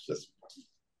 So that's just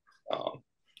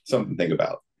something to think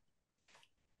about.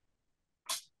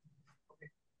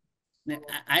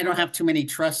 I don't have too many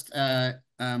trust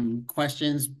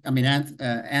questions. I mean,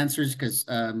 answers, because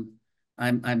I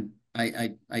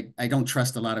don't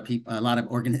trust a lot of people, a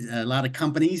lot of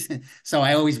companies, so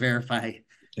I always verify.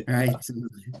 Right.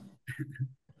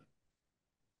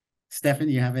 Stefan,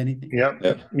 you have anything?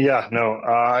 Yep. Yeah. No.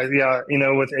 Yeah.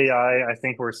 With AI, I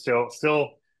think we're still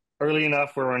early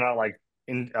enough where we're not like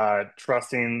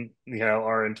trusting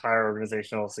our entire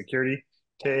organizational security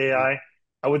to AI.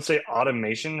 I would say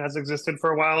automation has existed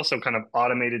for a while, so kind of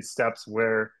automated steps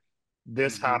where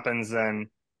this happens,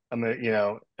 then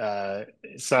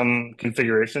some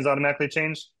configurations automatically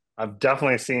change. I've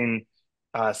definitely seen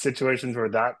situations where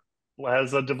that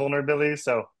has a vulnerability.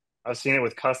 So I've seen it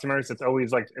with customers. It's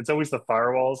always the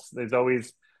firewalls. There's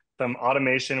always some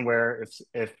automation where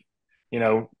if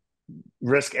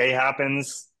risk A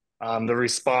happens, The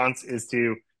response is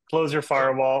to close your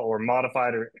firewall or modify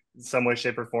it or in some way,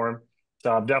 shape, or form.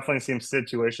 So I've definitely seen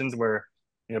situations where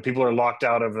people are locked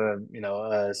out of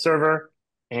a server,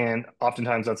 and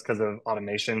oftentimes that's because of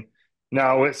automation.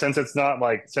 Now, since it's not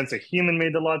since a human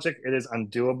made the logic, it is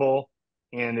undoable,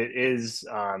 and it is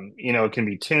it can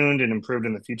be tuned and improved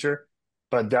in the future.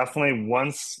 But definitely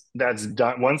once that's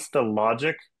done, once the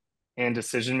logic and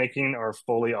decision making are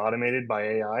fully automated by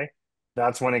AI,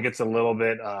 that's when it gets a little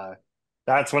bit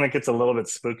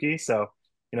spooky. So,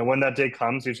 when that day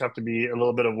comes, you just have to be a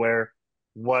little bit aware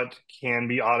what can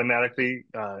be automatically,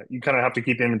 you kind of have to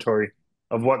keep inventory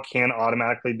of what can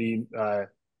automatically be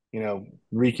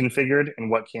reconfigured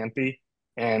and what can't be.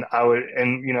 And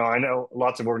I know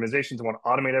lots of organizations want to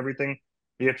automate everything,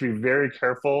 but you have to be very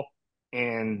careful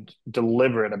and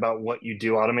deliberate about what you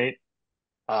do automate,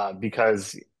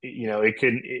 because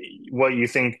what you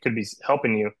think could be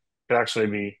helping you could actually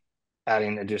be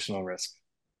adding additional risk.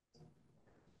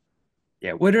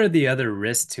 Yeah, what are the other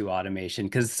risks to automation?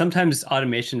 Because sometimes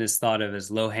automation is thought of as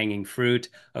low-hanging fruit.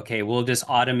 Okay, we'll just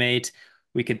automate.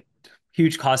 We could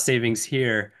huge cost savings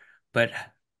here, but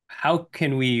how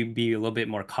can we be a little bit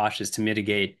more cautious to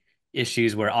mitigate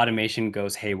issues where automation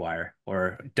goes haywire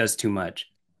or does too much?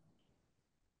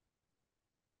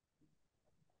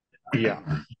 Yeah.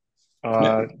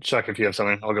 Chuck, if you have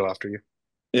something, I'll go after you.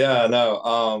 Yeah,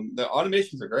 no, the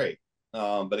automations are great.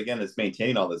 But again, it's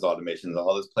maintaining all those automations,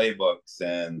 all those playbooks,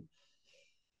 and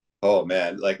oh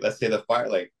man, let's say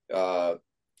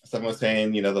someone was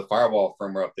saying, the firewall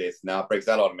firmware updates, now it breaks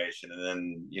that automation, and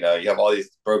then you have all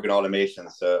these broken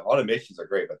automations. So automations are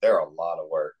great, but they're a lot of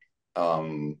work. I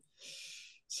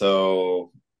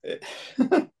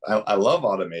love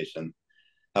automation.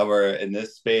 However, in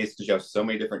this space, because you have so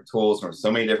many different tools from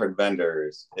so many different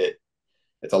vendors,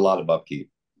 it's a lot of upkeep.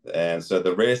 And so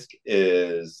the risk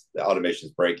is the automation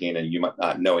is breaking and you might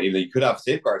not know it. Even though you could have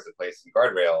safeguards in place and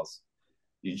guardrails,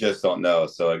 you just don't know.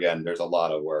 So again, there's a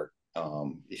lot of work,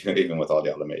 even with all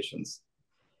the automations.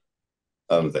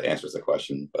 That answers the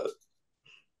question, but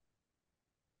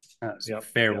yep.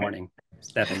 Fair warning.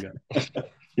 Stefan, go.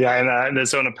 Yeah, and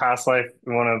so in a past life,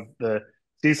 one of the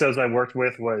CISOs I worked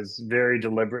with was very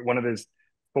deliberate. One of his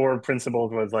core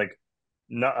principles was a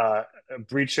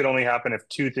breach should only happen if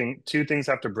two things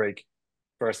have to break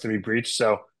for us to be breached.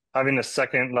 So having a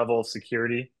second level of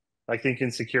security, I think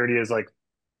in security is a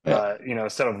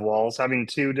set of walls. Having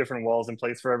two different walls in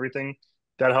place for everything,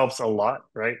 that helps a lot,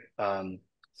 right?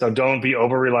 So don't be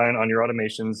over reliant on your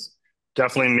automations.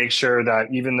 Definitely make sure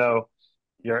that even though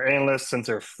your analysts, since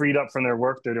they're freed up from their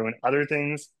work, they're doing other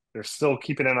things, they're still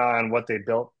keeping an eye on what they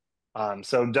built.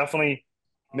 So definitely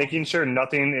making sure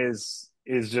nothing is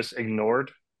just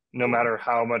ignored, no matter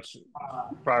how much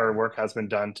prior work has been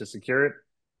done to secure it.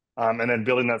 And then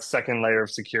building that second layer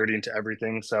of security into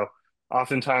everything. So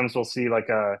oftentimes we'll see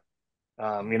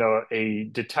a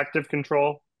detective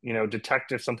control,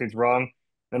 detect if something's wrong,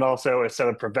 and also a set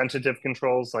of preventative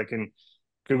controls. Like in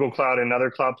Google Cloud and other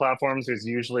cloud platforms, there's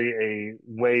usually a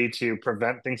way to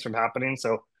prevent things from happening.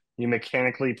 So you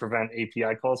mechanically prevent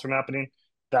API calls from happening.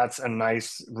 That's a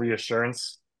nice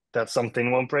reassurance that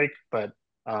something won't break. But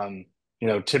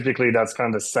typically that's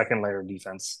kind of the second layer of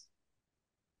defense.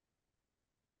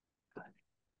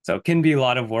 So it can be a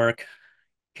lot of work,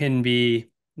 can be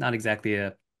not exactly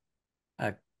a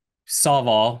solve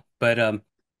all, but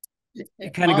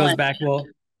it kind of goes back. Well,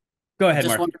 go ahead,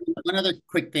 Mark. One other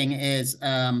quick thing is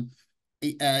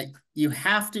you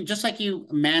have to, just like you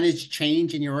manage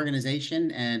change in your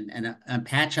organization and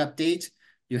patch updates,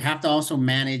 you have to also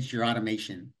manage your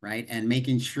automation, right? And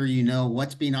making sure you know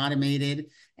what's being automated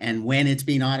and when it's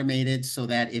being automated, so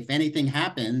that if anything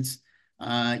happens,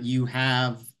 you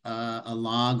have a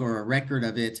log or a record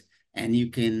of it, and you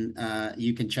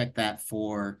can check that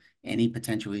for any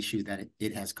potential issue that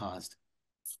it has caused.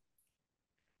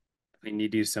 We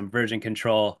need to do some version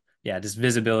control. Yeah, just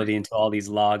visibility into all these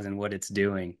logs and what it's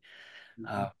doing.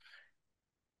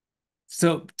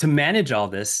 So to manage all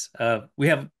this, we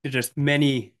have just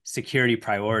many security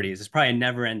priorities. It's probably a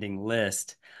never-ending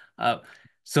list.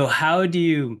 So how do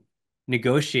you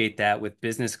negotiate that with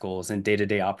business goals and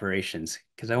day-to-day operations?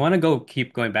 Because I want to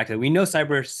keep going back to that. We know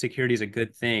cybersecurity is a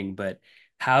good thing, but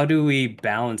how do we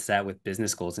balance that with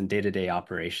business goals and day-to-day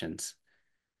operations?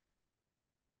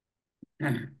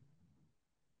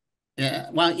 Yeah,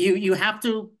 well, you have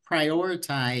to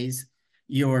prioritize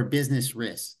your business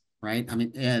risks, right? I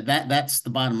mean, that's the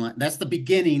bottom line. That's the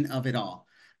beginning of it all.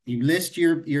 You list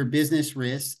your business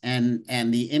risks and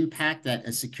the impact that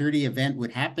a security event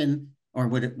would happen or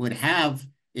would have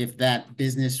if that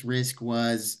business risk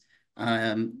was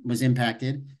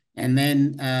impacted. and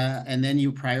then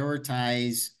you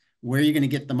prioritize where you're going to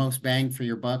get the most bang for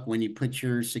your buck when you put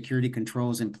your security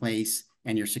controls in place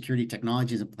and your security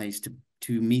technologies in place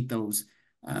to meet those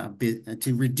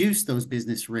to reduce those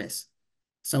business risks.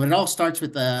 So it all starts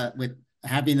with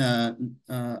having a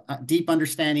deep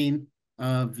understanding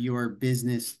of your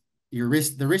business,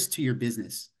 the risk to your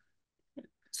business.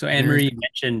 So Anne-Marie, you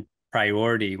mentioned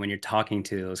priority when you're talking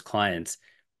to those clients,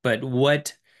 but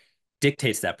what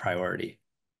dictates that priority?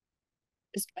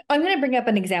 I'm going to bring up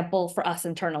an example for us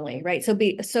internally, right?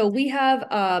 So we have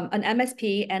an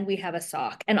MSP and we have a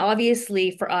SOC. And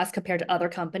obviously for us, compared to other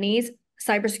companies,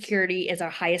 cybersecurity is our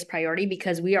highest priority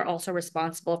because we are also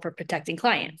responsible for protecting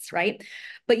clients, right?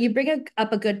 But you bring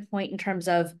up a good point in terms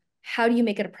of how do you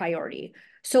make it a priority?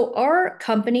 So our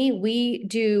company, we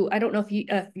do, I don't know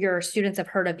if your students have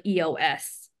heard of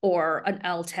EOS or an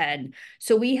L10.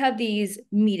 So we have these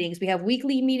meetings. We have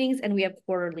weekly meetings and we have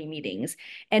quarterly meetings.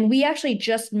 And we actually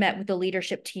just met with the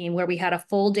leadership team where we had a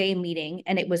full day meeting,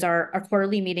 and it was our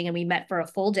quarterly meeting, and we met for a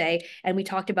full day and we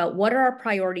talked about what are our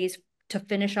priorities to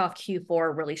finish off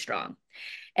Q4 really strong.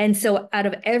 And so out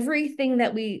of everything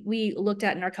that we looked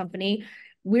at in our company,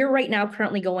 we're right now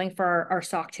currently going for our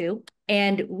SOC 2.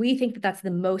 And we think that that's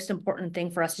the most important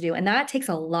thing for us to do. And that takes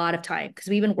a lot of time because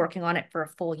we've been working on it for a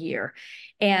full year.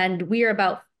 And we are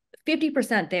about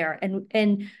 50% there.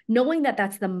 And knowing that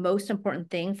that's the most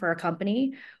important thing for our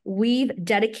company, we've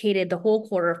dedicated the whole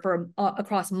quarter for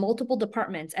across multiple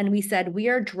departments. And we said we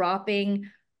are dropping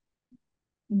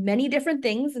many different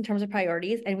things in terms of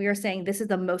priorities, and we are saying this is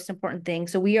the most important thing.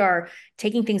 So we are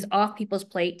taking things off people's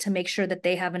plate to make sure that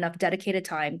they have enough dedicated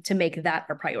time to make that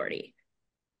a priority.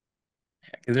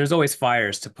 Because there's always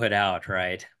fires to put out,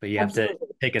 right? But you have Absolutely.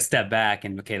 to take a step back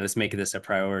and, okay, let's make this a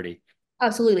priority.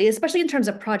 Absolutely, especially in terms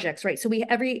of projects, right? So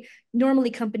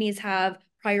normally companies have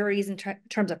priorities in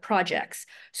terms of projects.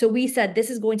 So we said this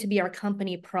is going to be our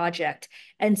company project.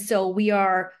 And so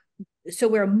we're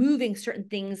moving certain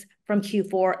things from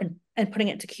Q4 and putting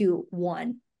it to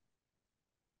Q1.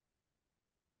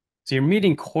 So you're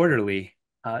meeting quarterly.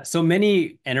 So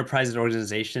many enterprises and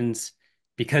organizations,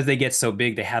 because they get so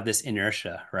big, they have this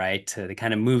inertia, right? They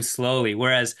kind of move slowly,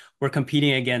 whereas we're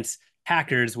competing against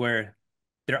hackers where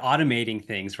they're automating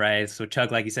things, right? So Chuck,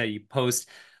 like you said, you post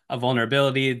a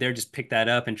vulnerability, they're just pick that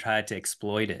up and try to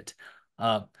exploit it.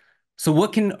 So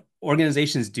what can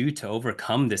organizations do to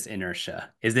overcome this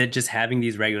inertia? Is it just having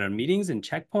these regular meetings and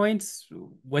checkpoints?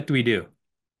 What do we do?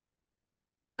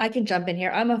 I can jump in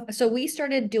here. So we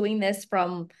started doing this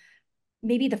from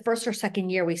maybe the first or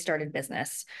second year we started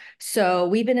business. So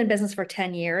we've been in business for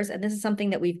 10 years, and this is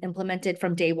something that we've implemented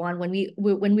from day one when we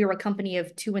were a company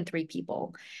of 2 and 3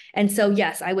 people. And so,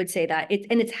 yes, I would say that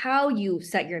it's how you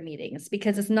set your meetings,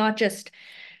 because it's not just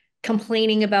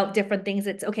complaining about different things.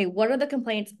 It's okay, what are the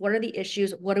complaints? What are the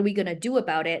issues? What are we going to do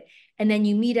about it? And then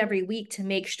you meet every week to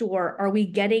make sure, are we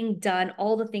getting done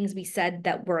all the things we said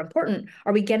that were important?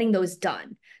 Are we getting those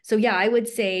done? So yeah, I would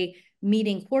say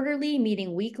meeting quarterly,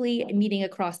 meeting weekly, meeting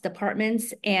across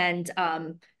departments, and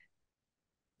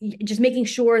just making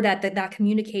sure that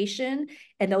communication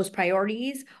and those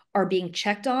priorities are being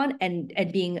checked on and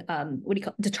being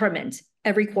determined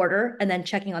every quarter, and then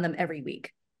checking on them every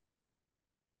week.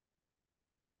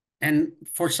 And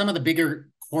for some of the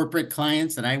bigger corporate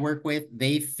clients that I work with,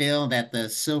 they feel that the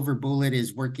silver bullet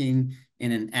is working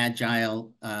in an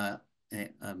agile,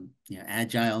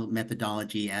 agile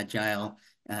methodology, agile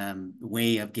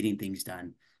way of getting things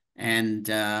done. And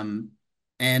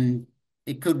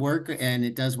it could work, and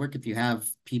it does work if you have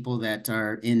people that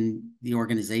are in the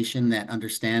organization that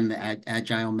understand the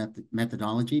agile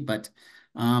methodology. But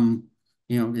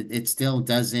it still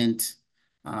doesn't.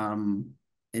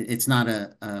 It's not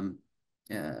a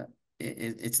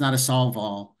solve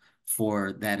all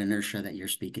for that inertia that you're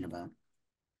speaking about.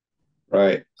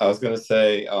 Right. I was going to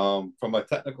say, from a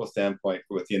technical standpoint,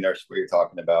 with the inertia what you're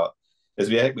talking about, is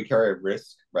we carry a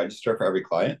risk register for every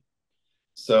client.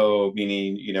 So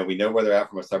meaning, we know where they're at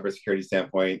from a cybersecurity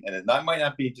standpoint, and might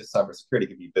not be just cybersecurity, it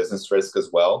could be business risk as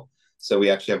well. So we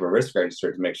actually have a risk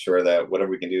register to make sure that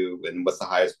whatever we can do and what's the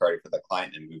highest priority for the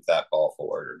client, and move that ball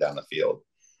forward or down the field.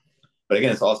 But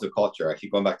again, it's also culture. I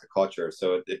keep going back to culture.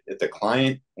 So if the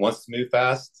client wants to move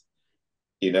fast,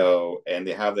 and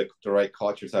they have the right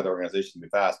culture inside the organization to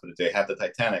move fast, but if they have the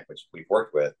Titanic, which we've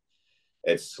worked with,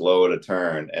 it's slow to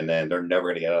turn, and then they're never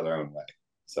going to get out of their own way.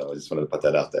 So I just wanted to put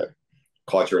that out there.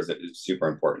 Culture is super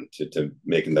important to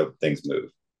making the things move.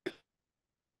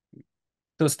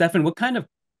 So Stefan, what kind of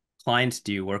clients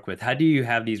do you work with? How do you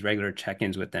have these regular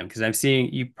check-ins with them? Because I'm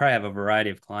seeing you probably have a variety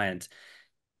of clients.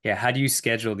 Yeah, how do you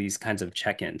schedule these kinds of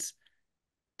check-ins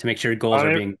to make sure goals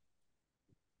are being...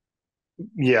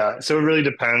 Yeah, so it really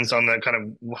depends on the kind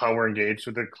of how we're engaged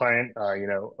with the client.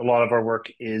 A lot of our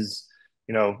work is,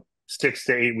 6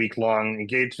 to 8 week long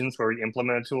engagements where we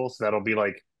implement a tool. So that'll be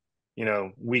like,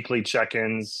 weekly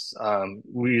check-ins.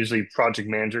 We usually project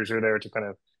managers are there to kind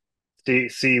of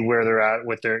see where they're at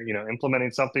with their,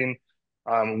 implementing something.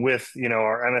 With,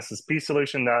 our MSSP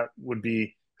solution, that would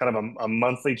be kind of a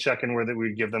monthly check-in where that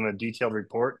we give them a detailed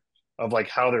report of like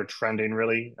how they're trending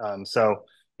really.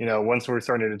 Once we're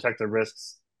starting to detect the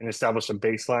risks and establish a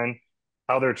baseline,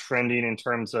 how they're trending in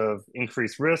terms of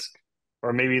increased risk,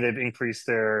 or maybe they've increased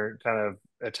their kind of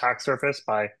attack surface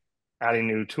by adding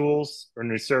new tools or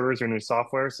new servers or new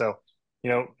software. So,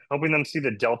 helping them see the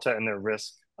delta in their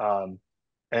risk.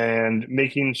 And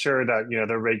making sure that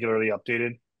they're regularly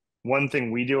updated. One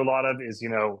thing we do a lot of is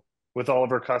with all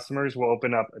of our customers, we'll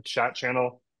open up a chat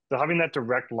channel. So having that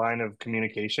direct line of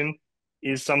communication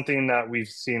is something that we've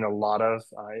seen a lot of.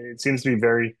 It seems to be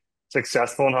very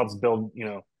successful and helps build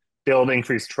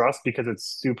increased trust because it's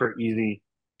super easy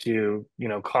to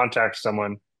contact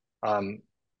someone,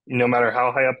 no matter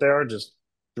how high up they are, just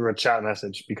through a chat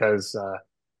message because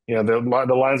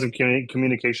the lines of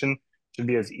communication should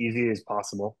be as easy as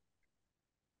possible.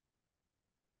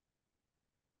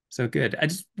 So good. I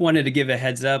just wanted to give a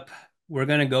heads up. We're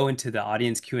going to go into the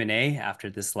audience Q&A after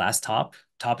this last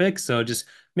topic. So just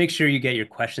make sure you get your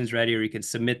questions ready, or you can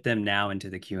submit them now into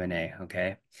the Q&A.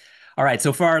 Okay. All right.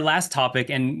 So for our last topic,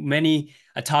 and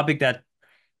a topic that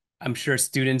I'm sure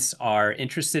students are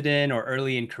interested in, or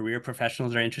early in career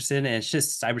professionals are interested in, and it's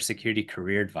just cybersecurity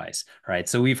career advice, right?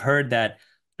 So we've heard that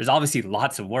there's obviously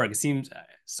lots of work. It seems,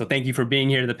 so thank you for being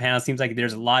here to the panel. It seems like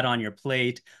there's a lot on your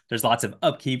plate. There's lots of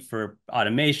upkeep for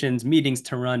automations, meetings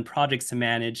to run, projects to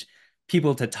manage,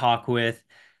 people to talk with,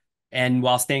 and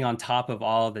while staying on top of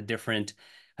all the different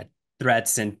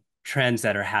threats and trends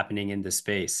that are happening in the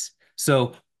space.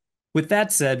 So with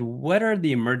that said, what are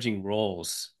the emerging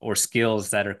roles or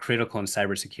skills that are critical in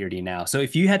cybersecurity now? So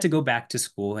if you had to go back to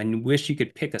school and wish you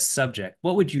could pick a subject,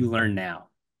 what would you learn now?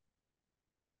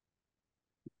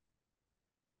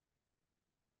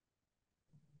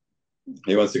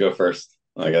 He wants to go first,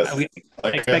 I guess. I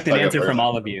expect an answer from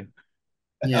all of you.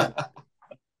 Yeah.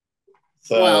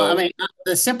 So, well, I mean,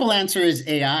 the simple answer is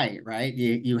AI, right?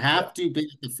 You have to be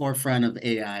at the forefront of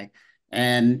AI.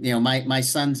 And my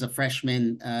son's a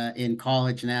freshman in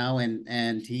college now,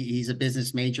 and he's a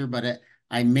business major. But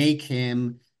I made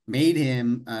him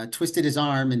twisted his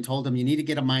arm and told him you need to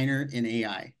get a minor in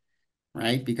AI,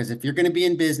 right? Because if you're going to be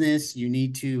in business, you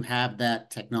need to have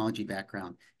that technology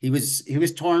background. He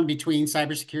was torn between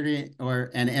cybersecurity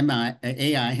and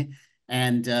AI,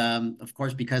 and of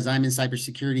course, because I'm in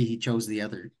cybersecurity, he chose the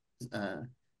other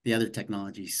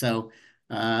technology. So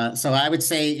I would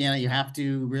say you have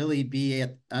to really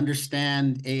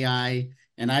understand AI.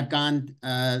 And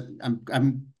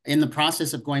I'm in the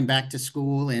process of going back to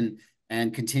school and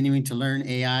continuing to learn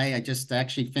AI. I just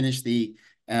actually finished the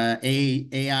Azure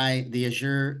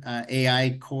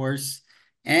AI course,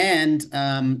 and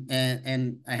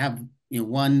I have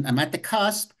one. I'm at the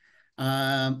cusp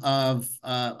of.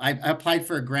 I applied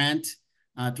for a grant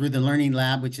through the Learning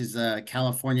Lab, which is a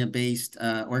California-based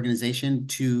organization,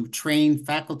 to train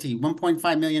faculty.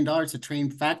 $1.5 million to train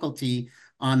faculty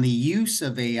on the use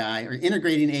of AI or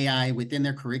integrating AI within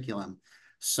their curriculum.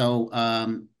 So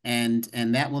and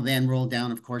that will then roll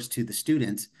down, of course, to the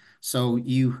students. So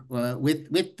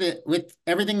with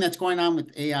everything that's going on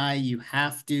with AI, you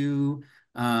have to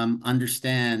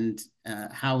understand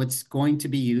how it's going to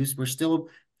be used. We're still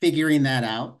figuring that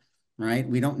out, right?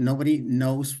 Nobody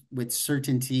knows with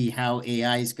certainty how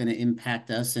AI is going to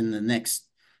impact us in the next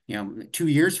 2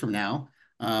 years from now.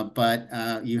 But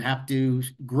you have to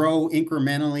grow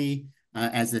incrementally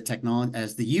as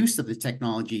the use of the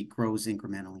technology grows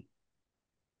incrementally.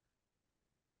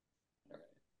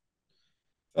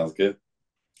 Sounds good.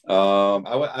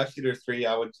 There's three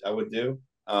I would do.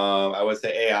 I would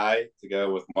say AI to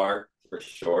go with Mark for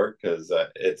sure, because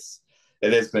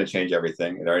it is going to change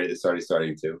everything. It's already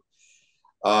starting to.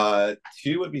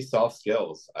 Two would be soft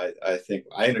skills. I think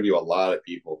I interview a lot of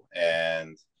people,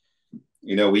 and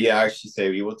we actually say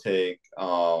we will take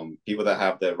people that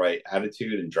have the right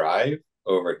attitude and drive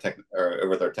over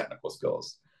their technical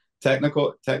skills.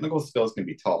 Technical skills can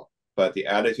be taught, but the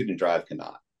attitude and drive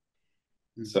cannot.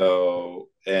 So,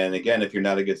 and again, if you're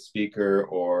not a good speaker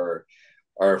or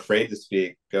are afraid to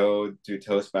speak, go do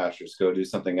Toastmasters, go do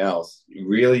something else.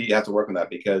 You have to work on that,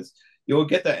 because you'll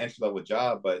get that entry level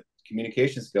job, but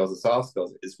communication skills and soft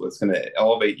skills is what's going to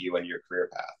elevate you in your career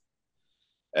path.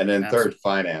 And then Absolutely. Third,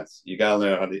 finance. You got to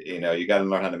learn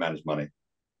how to manage money.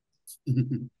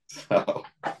 So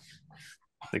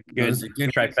The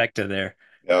good trifecta there.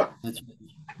 Yeah.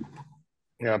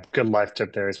 Yeah, good life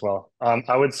tip there as well.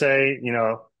 I would say,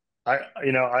 I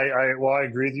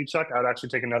agree with you, Chuck. I'd actually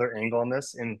take another angle on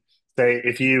this and say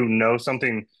if you know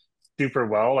something super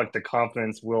well, like the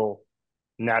confidence will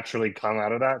naturally come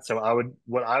out of that. So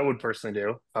what I would personally do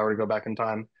if I were to go back in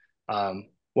time, I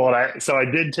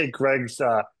did take Greg's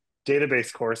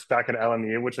database course back at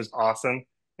LMU, which was awesome,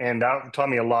 and that taught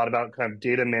me a lot about kind of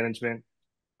data management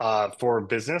for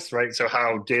business, right? So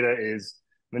how data is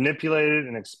manipulated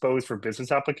and exposed for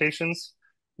business applications.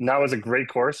 And that was a great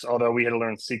course, although we had to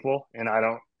learn SQL, and I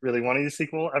don't really want to use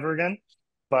SQL ever again.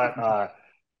 But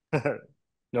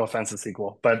no offense to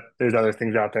SQL, but there's other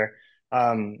things out there.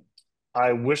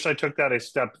 I wish I took that a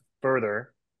step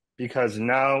further because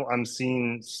now I'm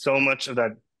seeing so much of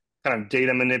that kind of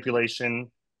data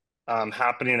manipulation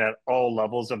happening at all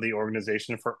levels of the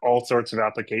organization for all sorts of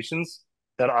applications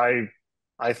that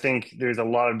I think there's a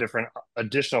lot of different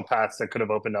additional paths that could have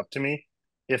opened up to me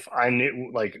if I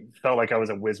felt like I was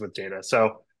a whiz with data.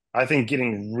 So I think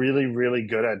getting really, really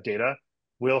good at data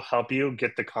will help you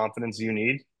get the confidence you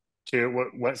need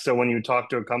so when you talk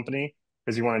to a company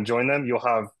because you want to join them, you'll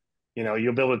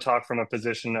be able to talk from a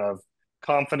position of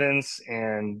confidence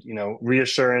and,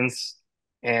 reassurance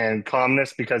and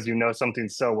calmness because you know something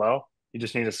so well. You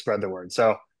just need to spread the word.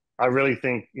 So I really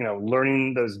think,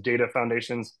 learning those data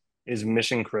foundations is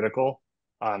mission critical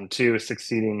to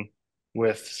succeeding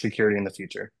with security in the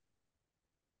future.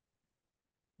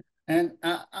 And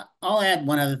I'll add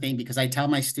one other thing because I tell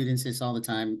my students this all the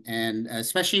time, and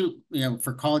especially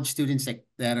for college students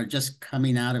that are just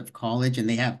coming out of college and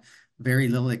they have very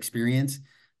little experience.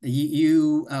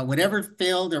 You whatever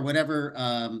field or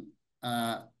whatever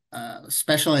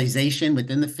specialization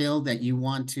within the field that you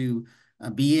want to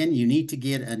be in, you need to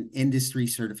get an industry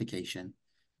certification.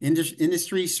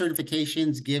 Industry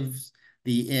certifications gives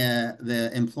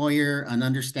the employer an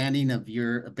understanding of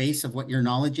your base of what your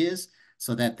knowledge is,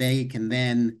 so that they can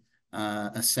then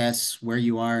assess where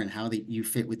you are and how you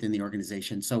fit within the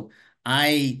organization. So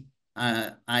I'm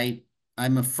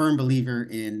a firm believer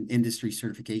in industry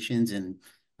certifications, and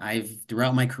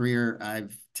throughout my career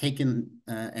I've taken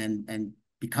and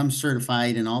become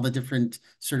certified in all the different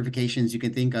certifications you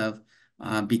can think of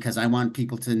because I want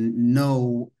people to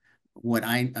know what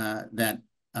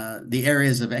the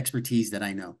areas of expertise that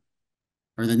I know,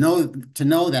 or to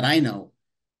know that I know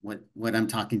what I'm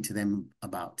talking to them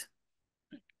about.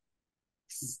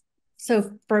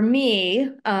 So for me,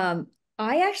 I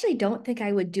actually don't think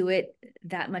I would do it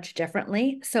that much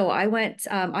differently. So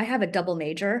I have a double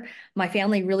major. My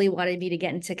family really wanted me to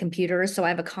get into computers. So I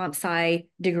have a comp sci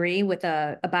degree with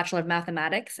a Bachelor of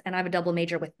Mathematics, and I have a double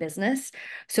major with business.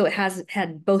 So it has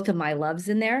had both of my loves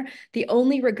in there. The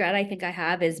only regret I think I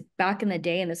have is back in the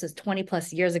day, and this was 20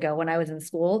 plus years ago when I was in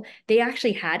school, they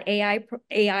actually had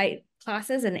AI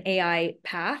classes and AI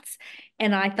paths.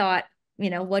 And I thought,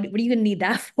 what are you going to need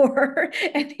that for?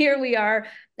 And here we are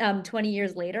 20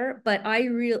 years later. But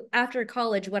after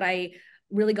college, what I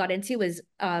really got into was,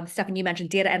 Stefan, you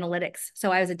mentioned data analytics.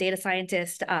 So I was a data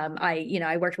scientist.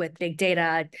 I worked with big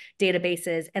data,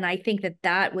 databases, and I think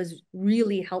that was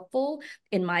really helpful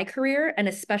in my career, and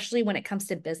especially when it comes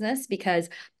to business, because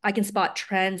I can spot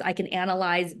trends, I can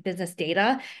analyze business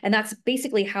data. And that's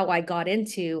basically how I got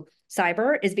into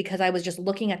cyber, is because I was just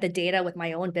looking at the data with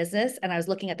my own business, and I was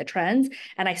looking at the trends,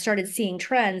 and I started seeing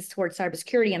trends towards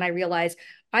cybersecurity, and I realized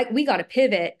we got to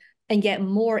pivot and get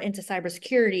more into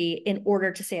cybersecurity in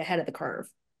order to stay ahead of the curve.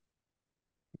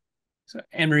 So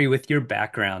Anne-Marie, with your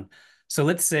background, so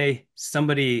let's say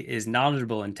somebody is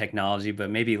knowledgeable in technology, but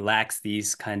maybe lacks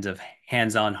these kinds of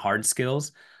hands-on hard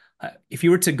skills. If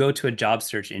you were to go to a job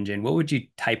search engine, what would you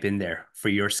type in there for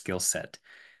your skill set?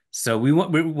 So we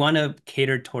want to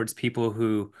cater towards people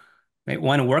who may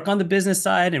want to work on the business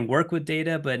side and work with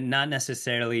data, but not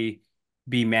necessarily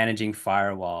be managing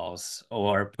firewalls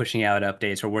or pushing out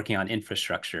updates or working on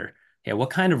infrastructure. Yeah,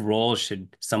 what kind of roles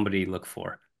should somebody look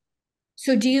for?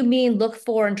 So do you mean look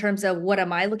for in terms of what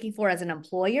am I looking for as an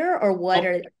employer, or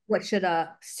what should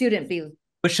a student be?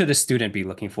 What should a student be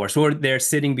looking for? So they're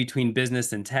sitting between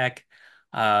business and tech.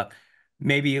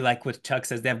 Maybe like what Chuck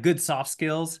says, they have good soft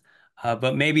skills,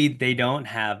 but maybe they don't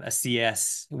have a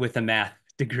CS with a math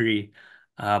degree,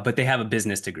 but they have a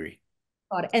business degree.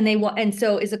 Got it. And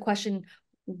so is the question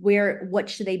what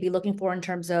should they be looking for in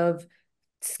terms of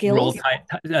skills?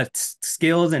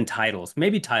 Skills and titles.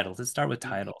 Maybe titles. Let's start with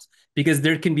titles, because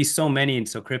there can be so many and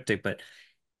so cryptic, but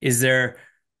because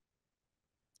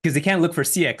they can't look for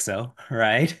CXO,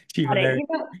 right?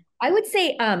 I would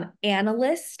say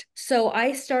analyst. So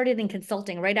I started in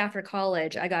consulting right after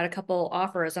college. I got a couple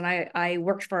offers and I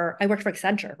worked for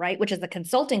Accenture, right, which is the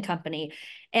consulting company.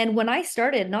 And when I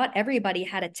started, not everybody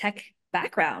had a tech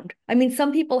background. I mean,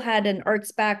 some people had an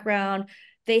arts background,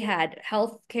 they had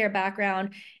healthcare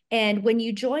background. And when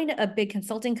you join a big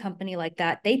consulting company like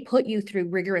that, they put you through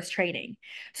rigorous training.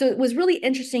 So it was really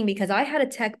interesting because I had a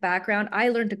tech background. I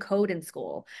learned to code in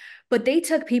school, but they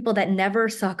took people that never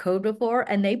saw code before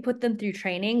and they put them through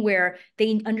training where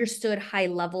they understood high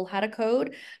level how to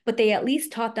code, but they at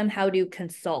least taught them how to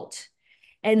consult.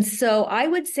 And so I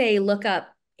would say look up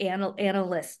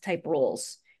analyst type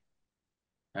roles.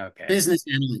 Okay. Business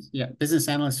analyst. Yeah, business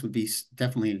analyst would be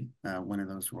definitely one of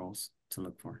those roles to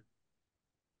look for.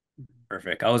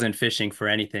 Perfect. I wasn't fishing for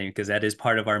anything because that is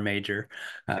part of our major.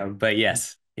 But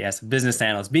yes, business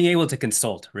analyst, being able to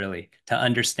consult really, to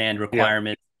understand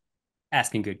requirements,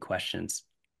 asking good questions.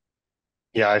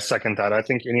 Yeah, I second that. I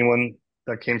think anyone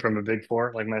that came from a Big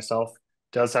Four, like myself,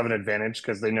 does have an advantage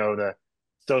because they know the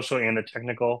social and the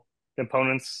technical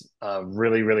components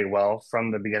really, really well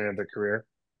from the beginning of their career.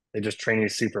 They just train you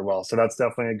super well. So that's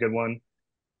definitely a good one.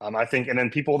 I think, and then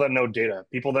people that know data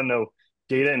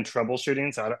and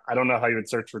troubleshooting. So I don't know how you would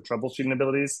search for troubleshooting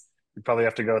abilities. You probably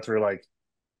have to go through like,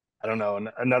 I don't know,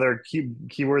 another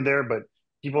keyword there, but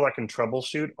people that can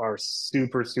troubleshoot are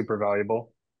super, super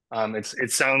valuable.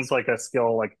 It sounds like a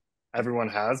skill like everyone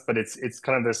has, but it's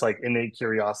kind of this like innate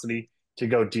curiosity to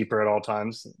go deeper at all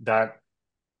times. That,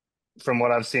 from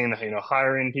what I've seen,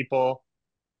 hiring people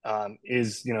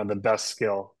is the best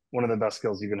skill, one of the best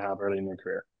skills you can have early in your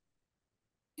career.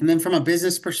 And then from a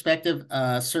business perspective,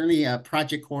 certainly a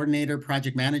project coordinator,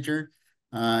 project manager,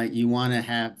 you want to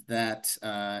have that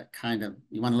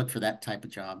you want to look for that type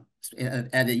of job.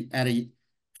 At a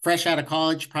fresh out of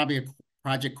college, probably a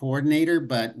project coordinator,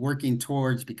 but working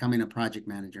towards becoming a project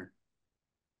manager.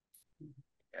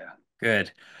 Yeah,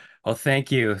 good. Well,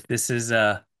 thank you. This is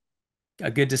a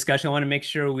good discussion. I want to make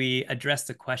sure we address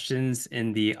the questions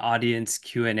in the audience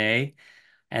Q&A.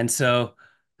 And so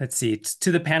let's see,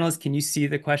 to the panelists, can you see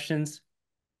the questions?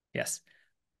 Yes.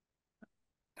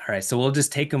 All right, so we'll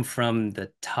just take them from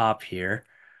the top here.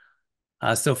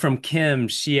 So from Kim,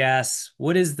 she asks,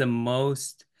 what is the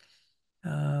most,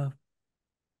 what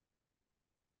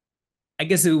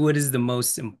is the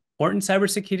most important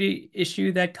cybersecurity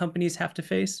issue that companies have to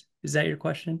face? Is that your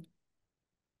question? I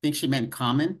think she meant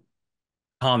common.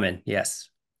 Common, yes.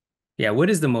 Yeah, what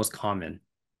is the most common?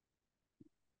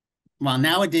 Well,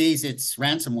 nowadays it's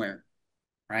ransomware,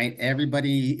 right?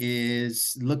 Everybody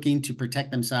is looking to protect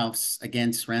themselves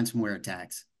against ransomware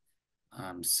attacks.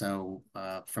 So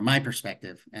from my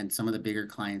perspective and some of the bigger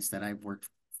clients that I've worked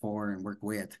for and work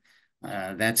with,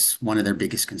 that's one of their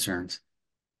biggest concerns.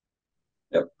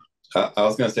 Yep. I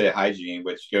was going to say hygiene,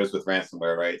 which goes with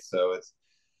ransomware, right? So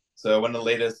one of the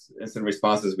latest incident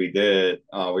responses we did,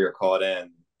 we were called in.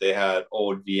 They had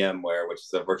old VMware, which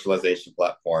is a virtualization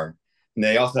platform. And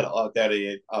they also had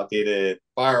outdated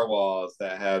firewalls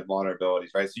that had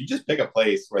vulnerabilities, right? So you just pick a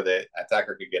place where the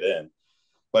attacker could get in.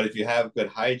 But if you have good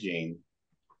hygiene,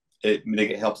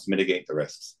 it helps mitigate the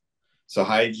risks. So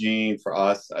hygiene for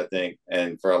us, I think,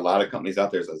 and for a lot of companies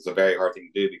out there, it's a very hard thing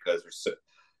to do because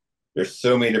there's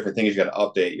so many different things you got to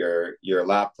update your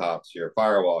laptops, your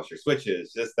firewalls, your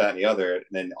switches, this, that, and the other, and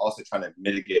then also trying to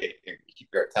mitigate and keep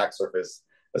your attack surface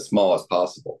as small as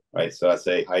possible, right? So I'd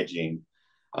say hygiene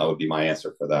would be my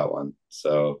answer for that one.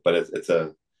 So, but it's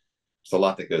a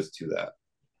lot that goes to that.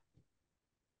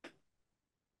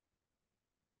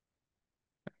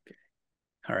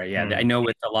 All right, yeah, I know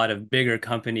with a lot of bigger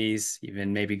companies,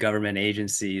 even maybe government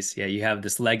agencies, yeah, you have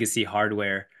this legacy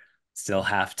hardware, still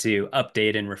have to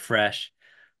update and refresh.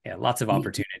 Yeah, lots of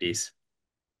opportunities.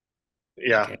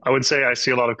 Yeah, Okay. I would say I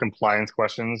see a lot of compliance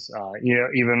questions.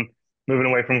 Even moving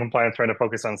away from compliance, trying to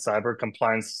focus on cyber,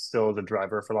 compliance still is a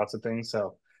driver for lots of things.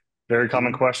 So very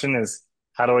common question is,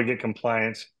 how do I get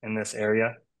compliant in this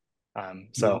area?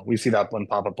 So we see that one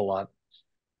pop up a lot.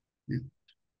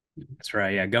 That's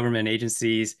right. Yeah, government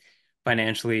agencies,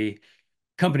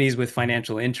 companies with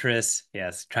financial interests.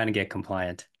 Yes, trying to get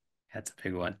compliant. That's a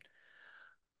big one.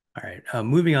 All right,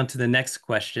 moving on to the next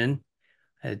question.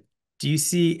 Do you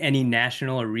see any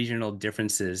national or regional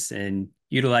differences in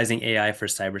utilizing AI for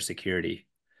cybersecurity?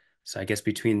 So I guess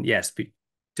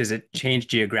does it change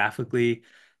geographically?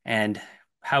 And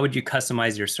how would you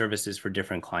customize your services for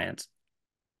different clients?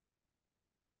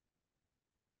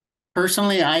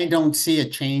 Personally, I don't see a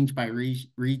change by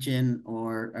region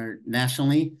or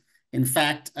nationally. In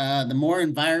fact, the more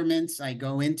environments I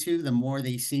go into, the more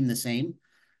they seem the same.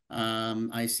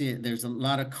 I see it. There's a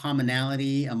lot of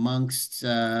commonality amongst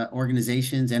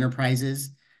organizations,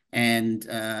 enterprises, and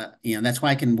that's why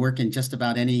I can work in just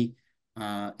about any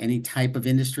type of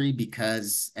industry,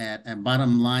 because at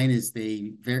bottom line is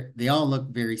they all look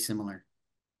very similar.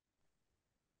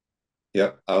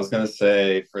 Yep, I was going to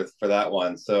say for that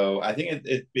one. So I think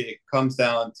it comes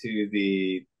down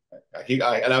to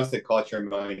and I've said culture a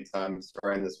million times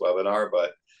during this webinar,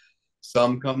 but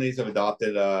some companies have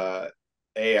adopted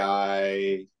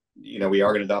AI. We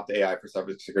are going to adopt AI for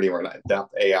cybersecurity. We're going to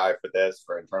adopt AI for this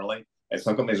for internally, and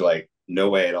some companies are like, no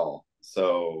way at all.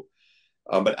 So,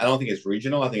 but I don't think it's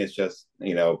regional. I think it's just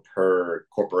per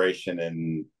corporation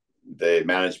and the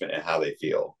management and how they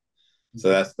feel. So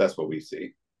that's what we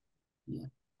see. Yeah.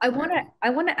 I want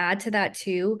to add to that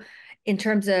too, in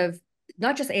terms of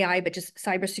not just AI, but just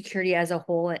cybersecurity as a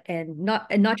whole, and not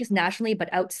just nationally, but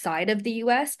outside of the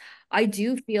US. I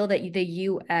do feel that the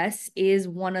US is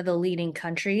one of the leading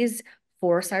countries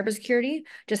for cybersecurity.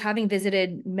 Just having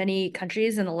visited many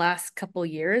countries in the last couple of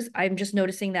years, I'm just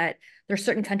noticing that there's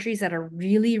certain countries that are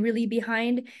really, really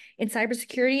behind in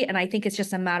cybersecurity. And I think it's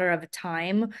just a matter of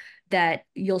time that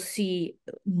you'll see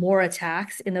more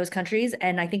attacks in those countries.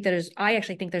 And I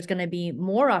actually think there's going to be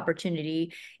more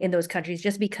opportunity in those countries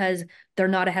just because they're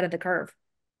not ahead of the curve.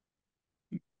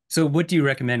 So what do you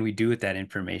recommend we do with that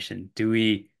information? Do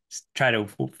we try to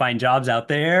find jobs out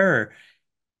there, or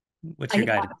what's your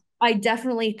guidance? I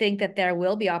definitely think that there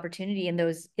will be opportunity in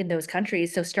those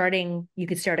countries. So you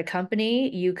could start a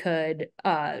company, you could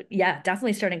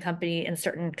definitely start a company in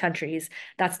certain countries.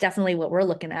 That's definitely what we're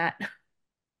looking at.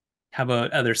 How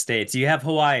about other states? You have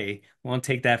Hawaii. Won't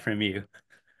take that from you.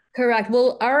 Correct.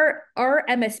 Well, our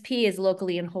MSP is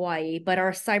locally in Hawaii, but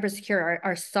our cybersecurity,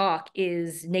 our SOC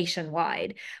is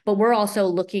nationwide. But we're also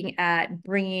looking at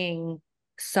bringing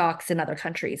SOCs in other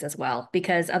countries as well,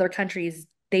 because other countries,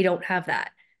 they don't have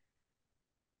that.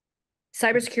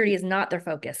 Cybersecurity is not their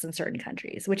focus in certain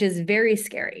countries, which is very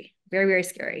scary, very, very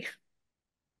scary.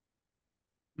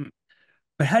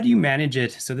 But how do you manage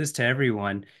it? So this to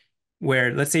everyone,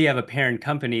 where let's say you have a parent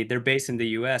company, they're based in the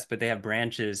US, but they have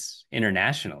branches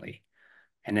internationally.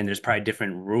 And then there's probably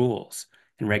different rules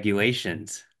and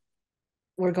regulations.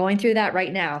 We're going through that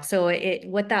right now. So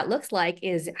what that looks like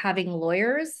is having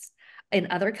lawyers in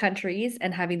other countries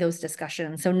and having those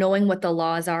discussions. So knowing what the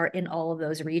laws are in all of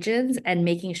those regions and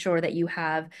making sure that you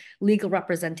have legal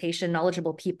representation,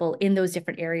 knowledgeable people in those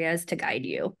different areas to guide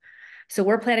you. So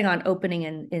we're planning on opening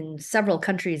in several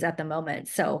countries at the moment.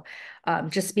 So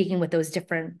just speaking with those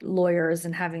different lawyers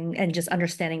and just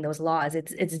understanding those laws,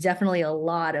 it's definitely a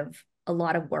lot of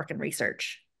work and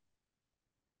research.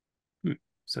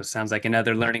 So it sounds like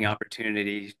another learning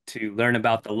opportunity to learn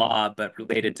about the law, but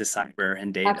related to cyber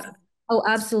and data. Oh,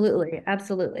 absolutely.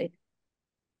 Absolutely.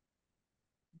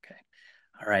 Okay.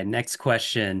 All right. Next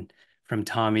question from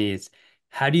Tommy is,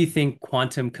 how do you think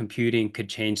quantum computing could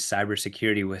change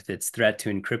cybersecurity with its threat to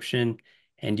encryption?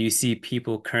 And do you see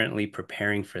people currently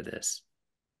preparing for this?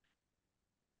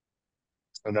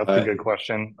 So that's a good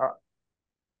question.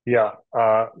 Let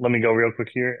me go real quick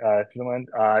here, if you don't mind.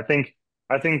 I think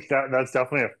that's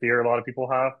definitely a fear a lot of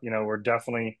people have. We're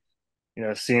definitely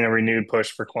seeing a renewed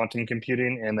push for quantum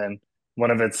computing, and then one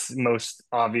of its most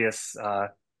obvious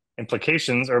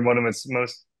implications, or one of its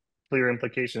most clear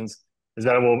implications, is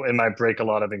that it might break a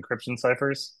lot of encryption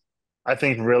ciphers. I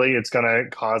think really it's going to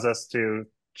cause us to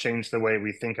change the way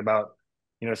we think about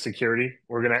security.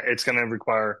 It's going to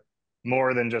require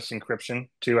more than just encryption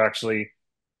to actually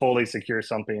fully secure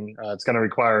something. It's going to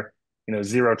require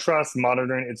zero trust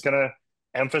monitoring. It's going to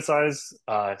emphasize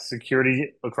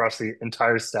security across the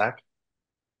entire stack.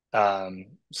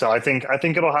 So I think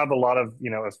it'll have a lot of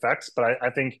effects, but I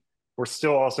think we're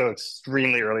still also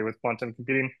extremely early with quantum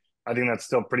computing. I think that's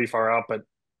still pretty far out, but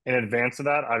in advance of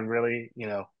that, I really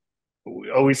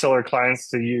always tell our clients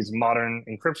to use modern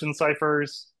encryption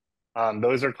ciphers.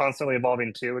 Those are constantly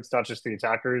evolving too. It's not just the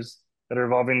attackers that are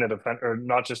evolving, or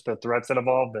not just the threats that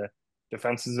evolve, the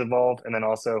defenses evolve, and then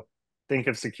also think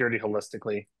of security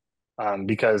holistically,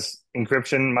 because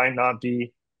encryption might not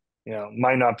be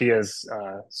as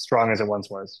strong as it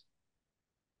once was.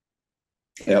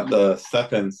 Yeah, the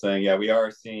Stefan saying, yeah, we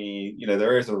are seeing,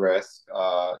 there is a risk.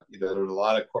 There's a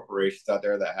lot of corporations out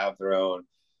there that have their own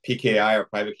PKI or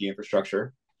private key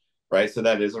infrastructure, right? So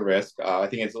that is a risk. I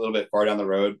think it's a little bit far down the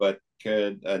road, but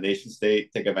could a nation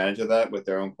state take advantage of that with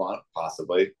their own quantum?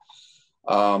 Possibly.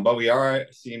 But we are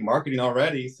seeing marketing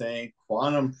already saying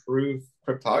quantum-proof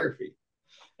cryptography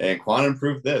and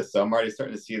quantum-proof this. So I'm already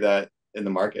starting to see that in the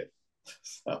market.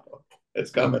 So it's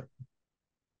coming.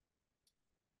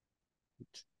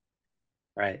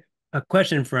 Right. A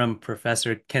question from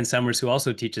Professor Ken Summers, who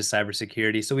also teaches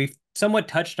cybersecurity. So we've somewhat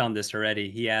touched on this already.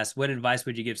 He asked, what advice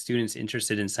would you give students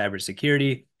interested in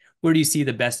cybersecurity? Where do you see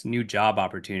the best new job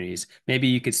opportunities? Maybe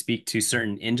you could speak to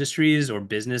certain industries or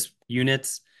business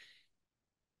units.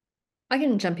 I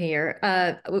can jump in here.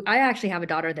 I actually have a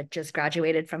daughter that just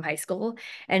graduated from high school.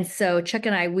 And so Chuck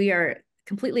and I, we are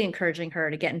completely encouraging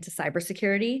her to get into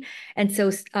cybersecurity. And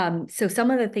so, so some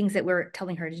of the things that we're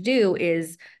telling her to do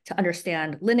is to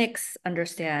understand Linux,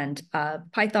 understand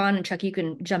Python, and Chuck, you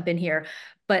can jump in here.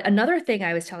 But another thing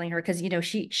I was telling her, because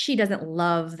she doesn't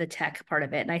love the tech part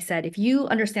of it, and I said, if you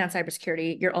understand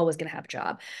cybersecurity, you're always going to have a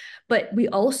job. But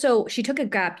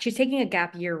she's taking a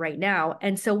gap year right now,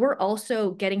 and so we're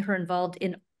also getting her involved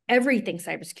in everything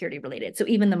cybersecurity related. So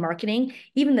even the marketing,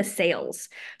 even the sales.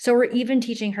 So we're even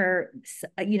teaching her,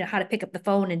 how to pick up the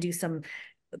phone and do some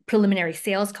preliminary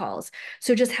sales calls.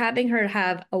 So just having her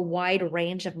have a wide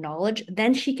range of knowledge,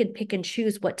 then she can pick and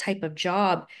choose what type of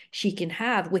job she can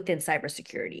have within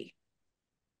cybersecurity.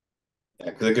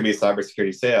 Yeah, because it could be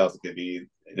cybersecurity sales.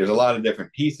 There's a lot of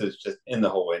different pieces just in the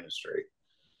whole industry.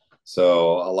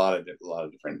 So a lot of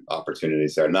different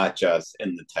opportunities there, not just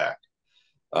in the tech.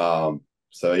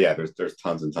 So yeah, there's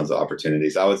tons and tons of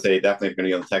opportunities. I would say definitely going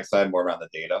to be on the tech side, more around the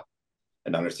data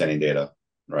and understanding data,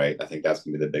 right? I think that's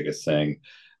going to be the biggest thing.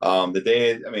 The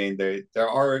data, I mean, the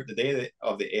data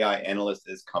of the AI analyst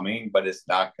is coming, but it's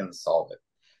not going to solve it.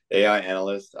 The AI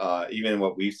analyst, even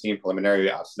what we've seen preliminary,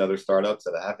 I've seen other startups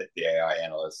that have the AI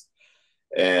analyst,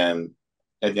 and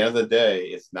at the end of the day,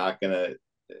 it's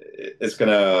going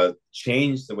to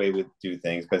change the way we do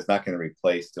things, but it's not going to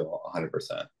replace to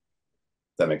 100%.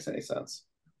 If that makes any sense.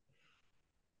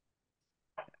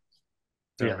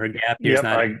 So Yeah. her gap year is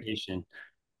not education.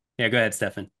 Yeah, go ahead,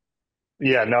 Stefan.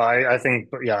 Yeah, no, I think,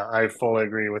 yeah, I fully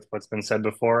agree with what's been said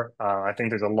before. I think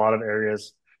there's a lot of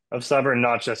areas of cyber,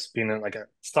 not just being like a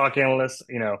stock analyst,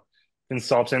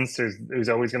 consultants. There's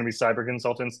always going to be cyber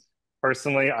consultants.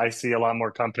 Personally, I see a lot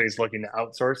more companies looking to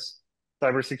outsource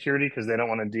cybersecurity because they don't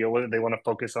want to deal with it. They want to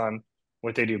focus on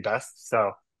what they do best.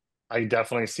 So I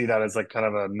definitely see that as like kind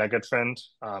of a mega trend,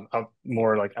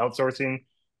 more like outsourcing.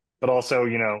 But also,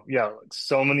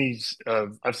 so many,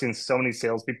 I've seen so many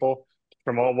salespeople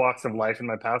from all walks of life in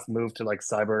my past move to like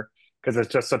cyber because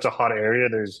it's just such a hot area.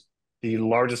 There's the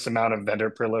largest amount of vendor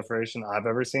proliferation I've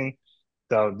ever seen.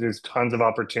 So there's tons of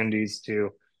opportunities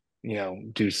to,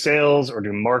 do sales or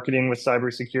do marketing with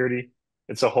cybersecurity.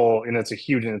 It's a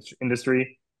huge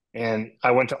industry. And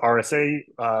I went to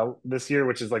RSA this year,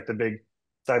 which is like the big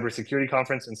cybersecurity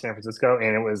conference in San Francisco,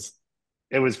 and it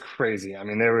was crazy. I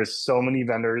mean, there were so many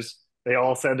vendors. They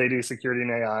all said they do security and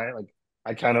AI. Like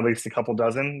I count at least a couple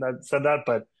dozen that said that,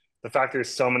 but the fact there's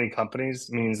so many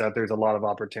companies means that there's a lot of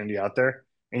opportunity out there,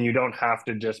 and you don't have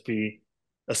to just be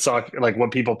a SOC, like what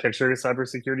people picture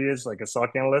cybersecurity is, like a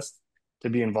SOC analyst,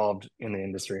 to be involved in the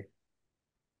industry.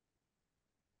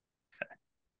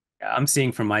 I'm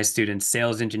seeing from my students,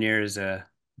 sales engineer is a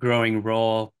growing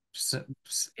role,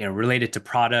 related to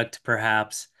product,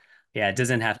 perhaps. Yeah, it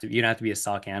doesn't have to. You don't have to be a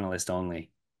SOC analyst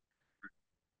only.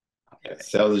 Yeah,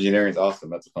 sales engineering is awesome.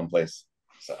 That's a fun place.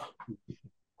 So.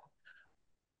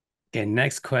 Okay,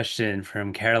 next question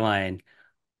from Caroline.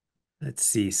 Let's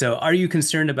see. So, are you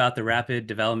concerned about the rapid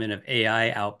development of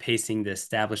AI outpacing the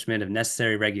establishment of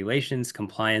necessary regulations,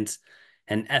 compliance,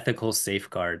 and ethical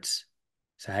safeguards?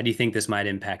 So, how do you think this might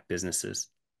impact businesses?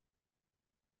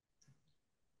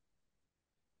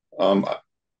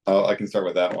 I can start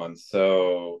with that one.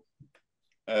 So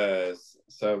yeah,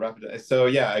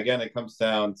 again, it comes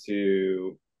down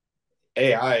to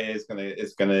AI is gonna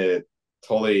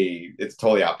totally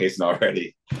outpacing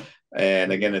already.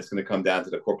 And again, it's going to come down to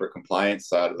the corporate compliance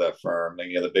side of the firm.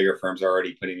 And, the bigger firms are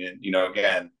already putting in,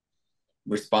 again,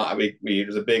 there's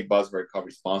a big buzzword called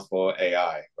responsible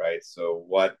AI, right? So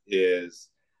what is,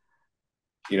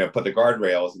 put the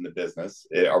guardrails in the business.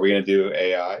 Are we going to do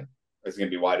AI? Is it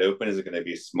going to be wide open? Is it going to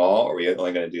be small? Are we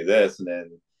only going to do this? And then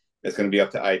it's going to be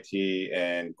up to IT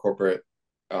and corporate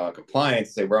compliance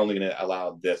to say, we're only going to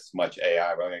allow this much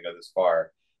AI. We're only going to go this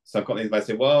far. Some companies might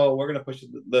say, well, we're going to push it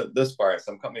this far.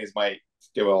 Some companies might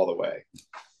go all the way.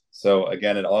 So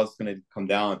again, it all is going to come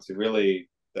down to really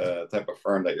the type of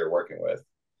firm that you're working with.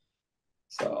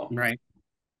 So right.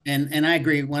 And I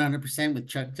agree 100% with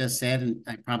Chuck just said, and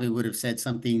I probably would have said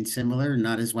something similar,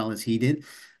 not as well as he did.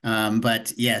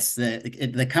 But yes,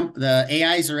 the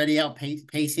AI is already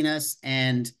outpacing us,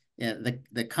 and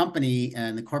the company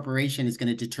and the corporation is going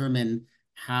to determine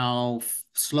how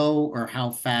slow or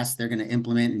how fast they're going to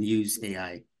implement and use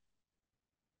AI.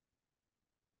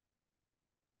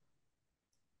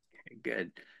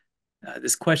 Good.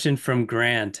 This question from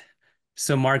Grant.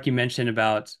 So Mark, you mentioned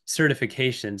about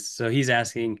certifications. So he's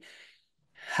asking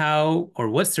how or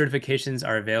what certifications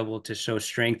are available to show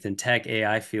strength in tech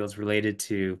AI fields related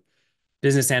to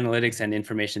business analytics and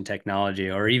information technology,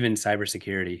 or even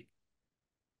cybersecurity.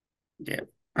 Yeah.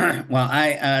 Well,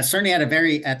 I certainly at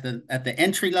the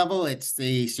entry level, it's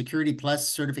the Security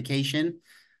Plus certification,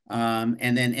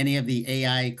 and then any of the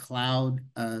AI cloud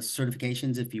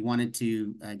certifications. If you wanted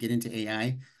to get into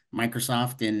AI,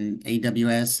 Microsoft and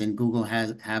AWS and Google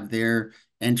have their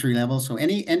entry level. So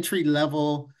any entry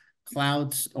level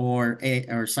clouds or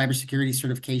cybersecurity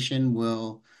certification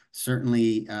will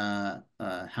certainly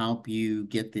help you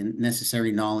get the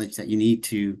necessary knowledge that you need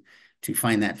to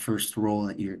find that first role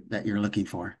that you're looking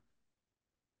for.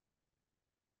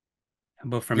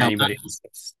 But from anybody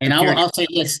else. And I'll say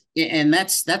this, and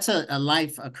that's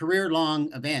a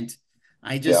career-long event.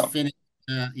 I just finished,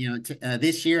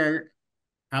 this year,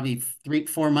 probably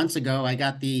 3-4 months ago, I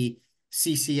got the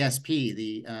CCSP,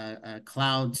 the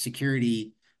Cloud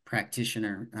Security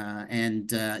Practitioner,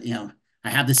 and I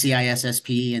have the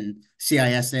CISSP and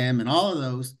CISM and all of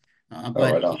those,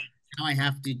 but now I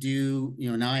have to do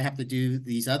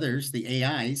these others, the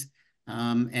AIs,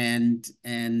 and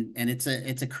it's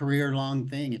a career-long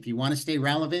thing. If you want to stay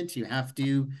relevant, you have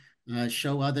to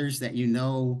show others that you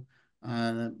know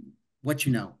what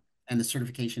you know, and the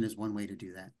certification is one way to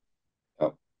do that.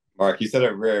 Oh, Mark, you said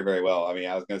it very, very well. I mean,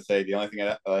 I was going to say the only thing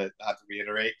I have to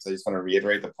reiterate, so I just want to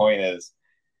reiterate the point is,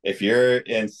 if you're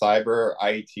in cyber,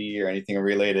 IT, or anything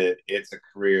related, it's a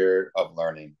career of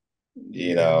learning.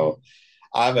 You know,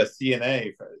 I have a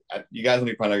CNA. You guys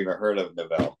probably not even heard of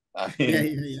Novell. I mean,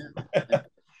 yeah.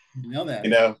 You know that.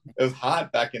 You know, it was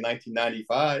hot back in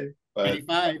 1995, but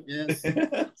 95,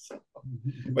 yes.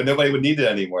 but nobody would need it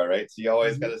anymore, right? So you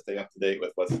always got to stay up to date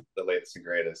with what's the latest and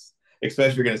greatest,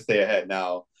 especially if you're going to stay ahead.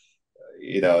 Now,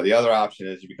 the other option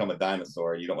is you become a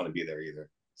dinosaur. You don't want to be there either.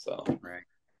 So right.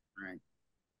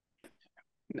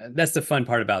 That's the fun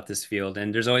part about this field,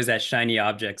 and there's always that shiny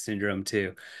object syndrome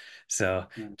too. So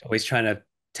always trying to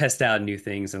test out new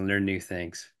things and learn new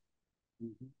things.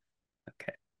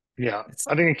 Okay. Yeah,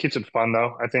 I think it keeps it fun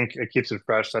though. I think it keeps it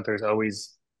fresh that there's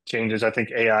always changes. I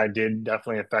think AI did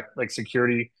definitely affect, like,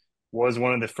 security was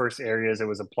one of the first areas it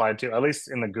was applied to, at least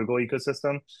in the Google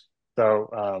ecosystem. So,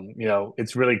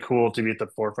 it's really cool to be at the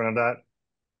forefront of that.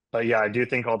 But yeah, I do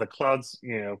think all the cloud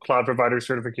provider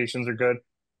certifications are good.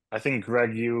 I think,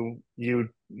 Greg, you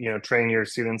train your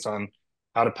students on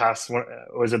how to pass one.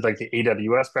 Was it like the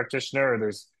AWS practitioner, or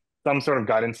there's some sort of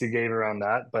guidance you gave around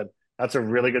that? But that's a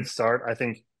really good start. I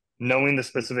think knowing the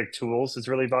specific tools is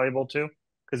really valuable too,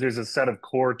 because there's a set of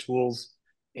core tools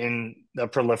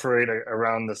that proliferate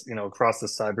around this, across the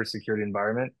cybersecurity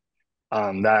environment,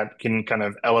 that can kind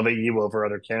of elevate you over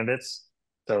other candidates.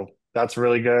 So that's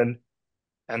really good.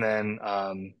 And then,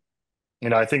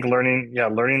 I think learning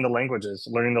the languages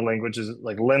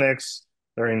like Linux,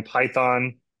 learning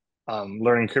Python,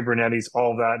 learning Kubernetes,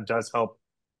 all of that does help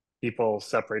people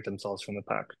separate themselves from the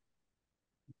pack.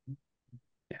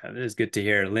 Yeah, it is good to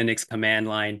hear. Linux command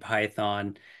line,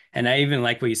 Python. And I even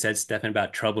like what you said, Stefan,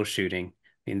 about troubleshooting. I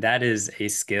mean, that is a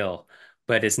skill,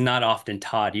 but it's not often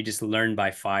taught. You just learn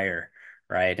by fire,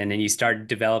 right? And then you start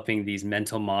developing these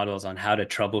mental models on how to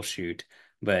troubleshoot.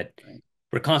 But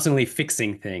we're constantly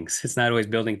fixing things. It's not always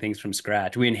building things from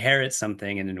scratch. We inherit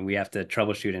something and then we have to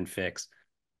troubleshoot and fix.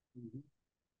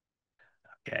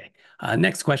 Okay.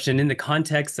 Next question. In the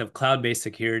context of cloud-based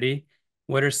security,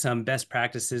 what are some best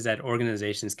practices that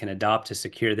organizations can adopt to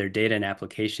secure their data and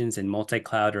applications in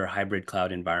multi-cloud or hybrid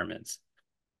cloud environments?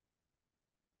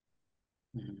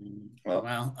 Well,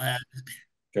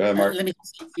 go ahead, Mark. Let me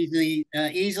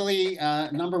easily.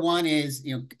 Number one is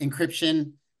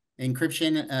encrypting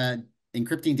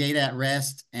data at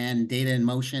rest and data in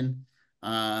motion.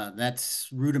 That's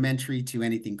rudimentary to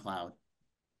anything cloud.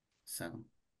 So.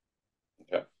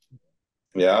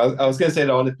 Yeah, I was going to say it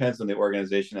all depends on the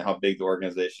organization and how big the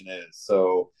organization is.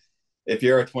 So if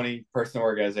you're a 20-person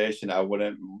organization, I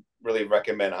wouldn't really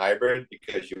recommend hybrid,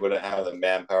 because you wouldn't have the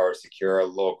manpower to secure a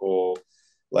local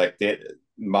data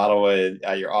model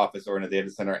at your office or in a data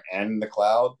center and the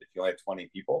cloud if you only have 20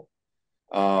 people.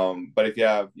 But if you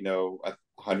have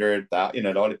 100,000,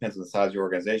 it all depends on the size of your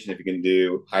organization if you can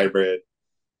do hybrid,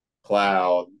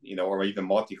 cloud, or even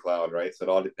multi-cloud, right? So it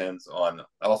all depends on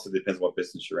what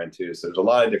business you're into. So there's a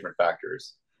lot of different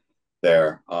factors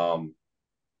there.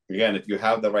 Again, if you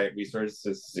have the right resources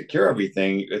to secure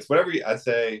everything, it's whatever I'd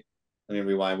say. Let me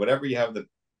rewind. Whatever you have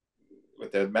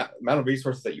with the amount of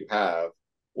resources that you have,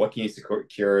 what can you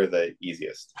secure the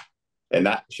easiest? And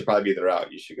that should probably be the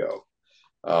route you should go.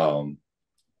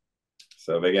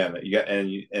 So again,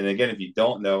 and again, if you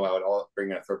don't know, I would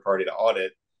bring in a third party to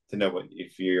audit to know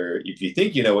if you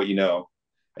think you know what you know,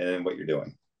 and then what you're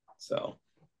doing. So.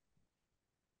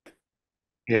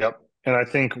 Yep. And I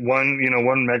think one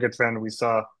mega trend we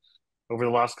saw over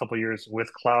the last couple of years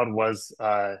with cloud was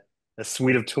a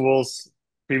suite of tools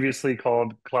previously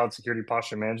called Cloud Security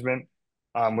Posture Management,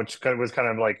 which was kind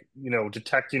of like,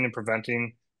 detecting and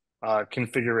preventing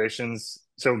configurations.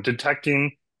 So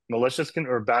detecting malicious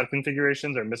or bad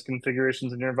configurations or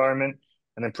misconfigurations in your environment,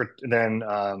 and then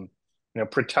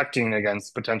protecting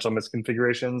against potential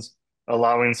misconfigurations,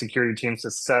 allowing security teams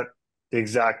to set the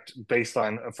exact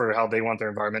baseline for how they want their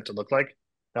environment to look like.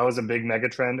 That was a big mega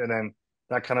trend. And then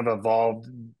that kind of evolved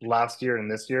last year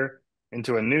and this year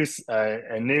into a new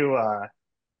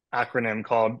acronym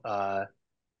called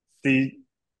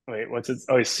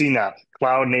CNAPP,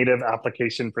 Cloud Native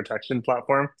Application Protection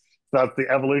Platform. So that's the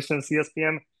evolution of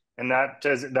CSPM, and that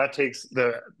takes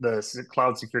the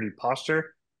cloud security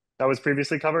posture that was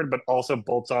previously covered, but also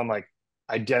bolts on like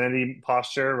identity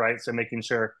posture, right? So making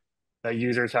sure that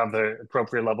users have the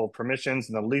appropriate level of permissions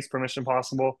and the least permission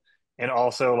possible, and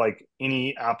also like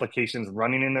any applications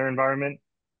running in their environment,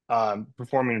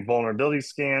 performing vulnerability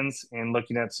scans and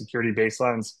looking at security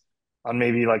baselines on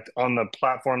maybe like on the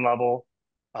platform level.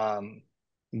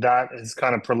 That has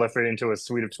kind of proliferated into a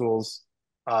suite of tools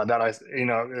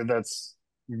that's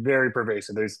very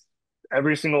pervasive. There's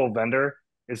every single vendor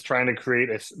is trying to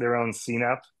create their own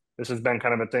CNAPP. This has been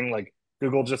kind of a thing. Like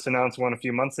Google just announced one a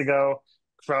few months ago.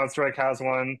 CrowdStrike has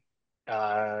one.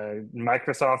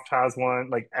 Microsoft has one.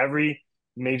 Like every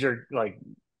major like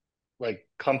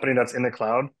company that's in the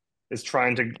cloud is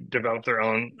trying to develop their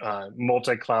own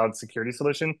multi-cloud security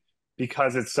solution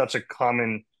because it's such a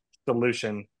common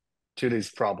solution to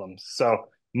these problems. So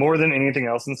more than anything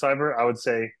else in cyber, I would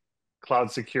say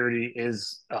cloud security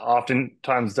is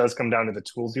oftentimes does come down to the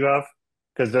tools you have,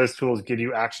 because those tools give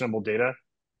you actionable data.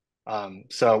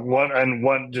 So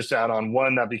one just to add on,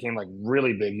 one that became like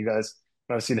really big, you guys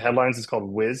might see the headlines, is called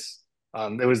Wiz.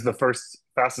 It was the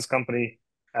fastest company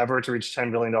ever to reach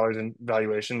 $10 billion in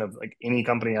valuation of like any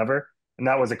company ever. And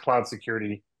that was a cloud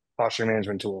security posture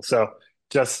management tool. So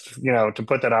just, to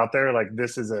put that out there, like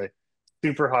this is a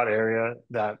super hot area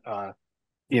that,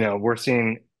 we're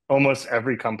seeing almost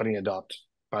every company adopt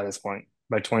by this point,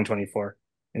 by 2024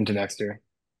 into next year.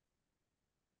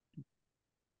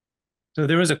 So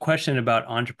there was a question about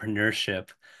entrepreneurship.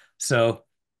 So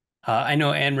I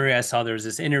know, Anne-Marie, I saw there was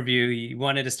this interview. You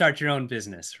wanted to start your own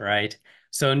business, right?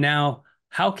 So now,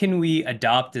 how can we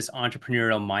adopt this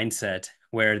entrepreneurial mindset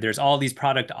where there's all these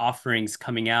product offerings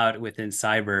coming out within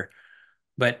cyber,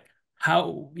 but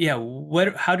how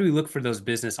do we look for those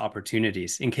business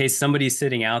opportunities in case somebody's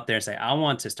sitting out there and say, I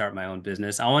want to start my own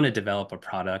business, I want to develop a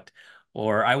product,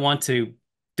 or I want to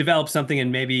develop something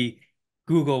and maybe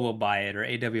Google will buy it or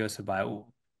AWS will buy it.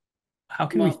 How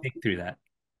can we think through that?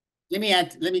 Let me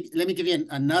give you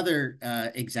another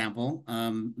example.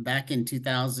 Back in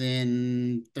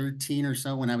 2013 or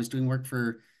so, when I was doing work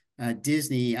for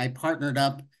Disney, I partnered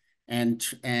up and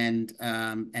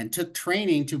took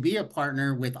training to be a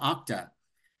partner with Okta.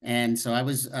 And so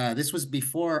this was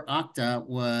before Okta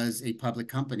was a public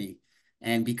company.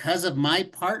 And because of my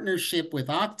partnership with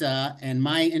Okta and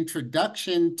my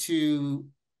introduction to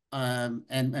my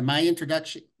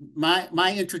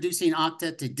introducing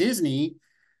Okta to Disney,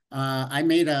 I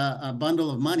made a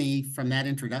bundle of money from that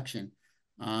introduction.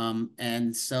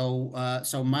 And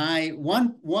so my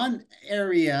one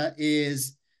area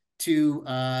is to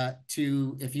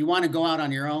if you want to go out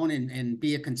on your own and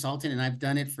be a consultant, and I've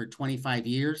done it for 25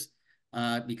 years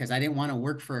because I didn't want to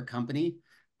work for a company.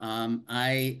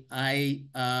 I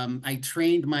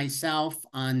trained myself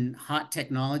on hot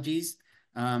technologies.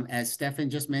 As Stefan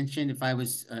just mentioned, if I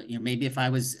was maybe if I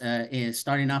was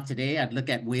starting off today, I'd look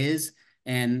at Wiz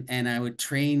and I would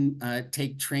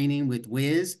take training with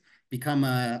Wiz, become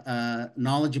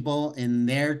knowledgeable in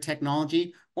their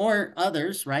technology or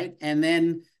others, right? And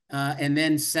then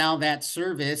sell that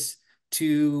service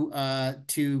to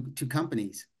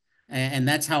companies. And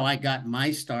that's how I got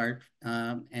my start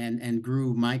and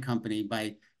grew my company,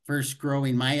 by first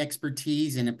growing my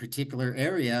expertise in a particular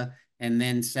area and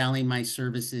then selling my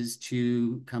services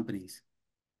to companies.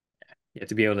 You have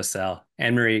to be able to sell.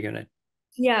 Anne-Marie, you're going to.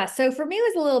 Yeah, so for me, it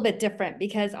was a little bit different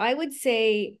because I would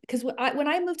say, because when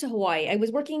I moved to Hawaii, I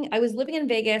was living in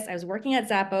Vegas, I was working at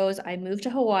Zappos, I moved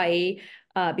to Hawaii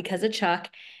because of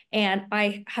Chuck, and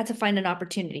I had to find an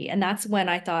opportunity. And that's when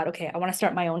I thought, okay, I want to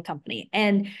start my own company.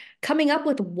 And coming up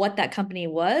with what that company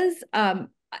was,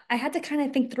 I had to kind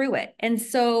of think through it. And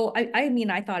so, I mean,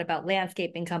 I thought about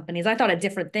landscaping companies, I thought of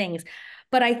different things.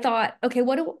 But I thought, okay,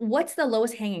 what's the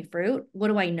lowest hanging fruit? What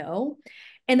do I know?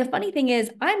 And the funny thing is,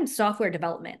 I'm software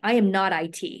development. I am not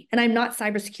IT and I'm not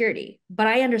cybersecurity, but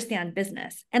I understand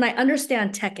business and I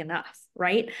understand tech enough,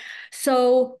 right?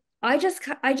 So I just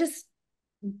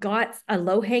got a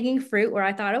low hanging fruit where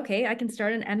I thought, okay, I can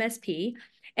start an MSP.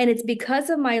 And it's because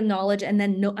of my knowledge and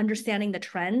then understanding the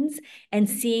trends and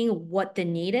seeing what the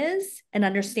need is and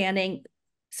understanding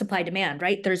supply demand,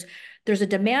 right? There's a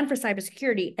demand for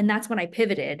cybersecurity, and that's when I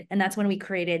pivoted, and that's when we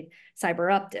created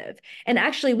Cyberuptive. And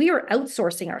actually, we were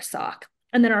outsourcing our SOC,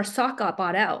 and then our SOC got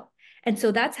bought out. And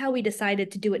so that's how we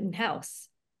decided to do it in-house,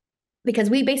 because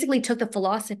we basically took the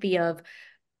philosophy of,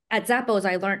 at Zappos,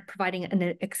 I learned providing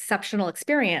an exceptional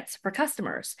experience for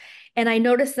customers. And I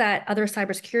noticed that other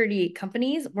cybersecurity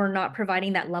companies were not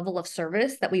providing that level of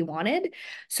service that we wanted.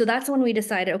 So that's when we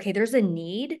decided, okay, there's a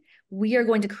need. We are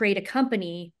going to create a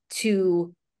company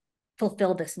to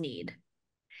fulfill this need.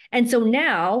 And so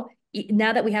now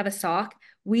that we have a SOC,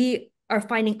 we are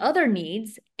finding other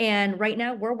needs. And right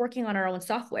now we're working on our own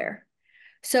software.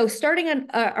 So starting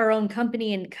our own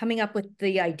company and coming up with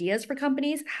the ideas for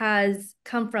companies has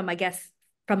come from, I guess,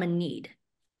 from a need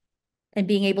and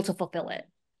being able to fulfill it.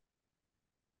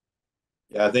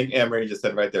 Yeah, I think Anne-Marie just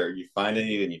said right there, you find a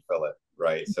need and you fill it,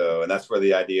 right? So, and that's where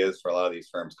the ideas for a lot of these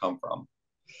firms come from.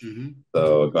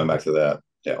 So going back to that,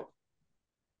 yeah.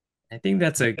 I think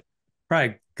that's probably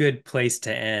a good place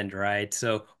to end, right?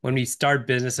 So when we start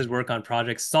businesses, work on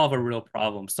projects, solve a real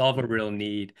problem, solve a real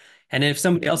need. And if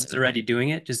somebody else is already doing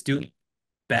it, just do it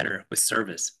better with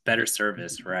better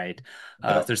service, right?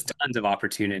 There's tons of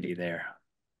opportunity there.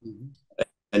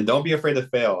 And don't be afraid to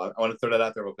fail. I want to throw that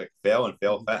out there real quick. Fail and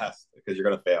fail fast, because you're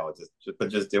going to fail.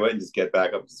 Just do it and just get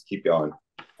back up, just keep going.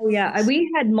 Oh yeah,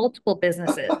 we had multiple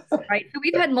businesses, right? So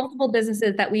we've had multiple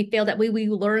businesses that we failed, that we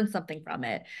learned something from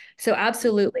it. So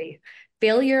absolutely,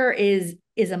 failure is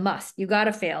a must. You got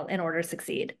to fail in order to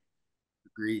succeed.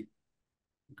 Agreed.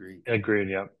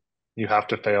 Yeah, you have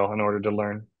to fail in order to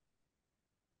learn.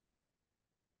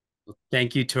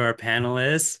 Thank you to our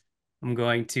panelists. I'm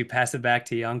going to pass it back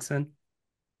to Youngson.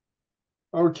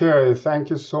 Okay, thank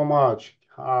you so much,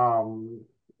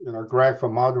 Greg, for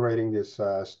moderating this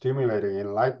stimulating,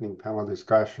 enlightening panel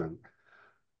discussion.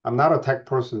 I'm not a tech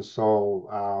person,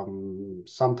 so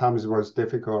sometimes it was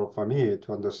difficult for me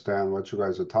to understand what you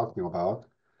guys are talking about,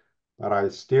 but I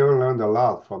still learned a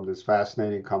lot from this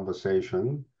fascinating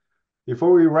conversation.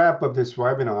 Before we wrap up this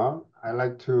webinar, I'd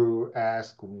like to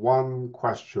ask one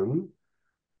question.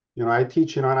 I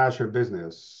teach international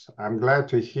business. I'm glad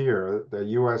to hear the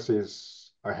US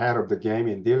is ahead of the game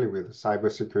in dealing with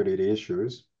cybersecurity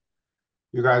issues.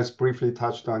 You guys briefly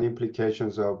touched on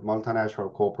implications of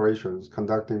multinational corporations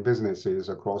conducting businesses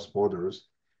across borders,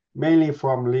 mainly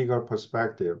from legal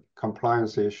perspective,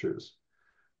 compliance issues.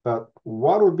 But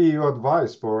what would be your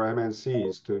advice for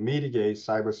MNCs to mitigate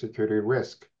cybersecurity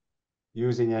risk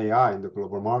using AI in the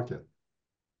global market?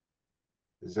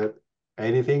 Is there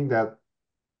anything that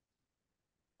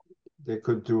they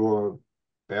could do a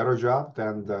better job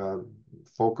than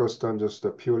focused on just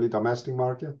the purely domestic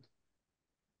market?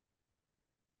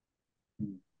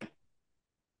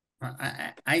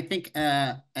 I think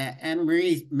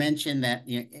Anne-Marie mentioned that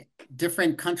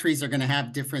different countries are going to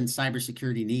have different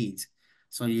cybersecurity needs.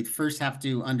 So you'd first have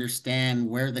to understand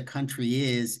where the country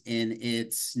is in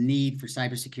its need for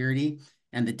cybersecurity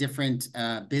and the different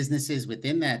businesses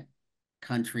within that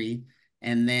country,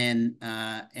 and then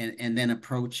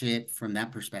approach it from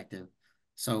that perspective.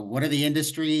 So what are the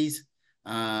industries?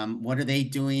 What are they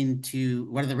doing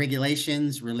what are the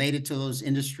regulations related to those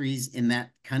industries in that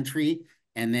country?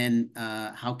 And then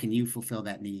how can you fulfill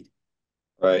that need?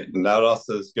 Right. And that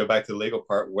also go back to the legal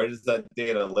part. Where does that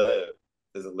data live?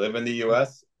 Does it live in the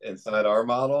US inside our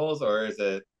models, or is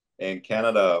it in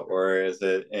Canada, or is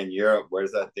it in Europe?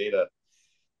 Where's that data?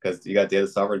 Because you got data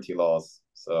sovereignty laws.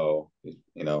 So,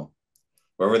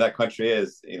 wherever that country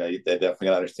is, they definitely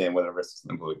got to understand what the risks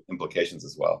and implications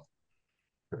as well.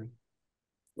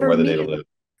 Where the data lives.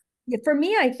 Yeah, for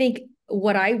me, I think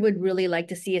what I would really like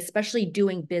to see, especially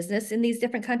doing business in these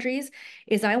different countries,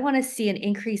 is I want to see an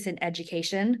increase in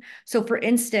education. So for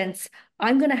instance,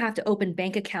 I'm going to have to open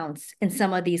bank accounts in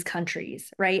some of these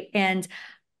countries, right? And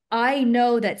I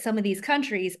know that some of these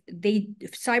countries,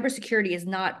 cybersecurity is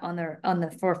not on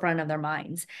the forefront of their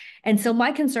minds. And so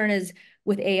my concern is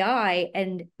with AI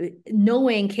and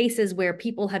knowing cases where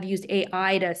people have used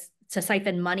AI to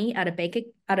siphon money out of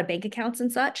bank accounts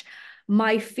and such.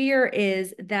 My fear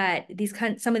is that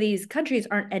some of these countries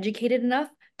aren't educated enough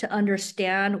to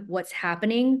understand what's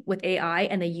happening with AI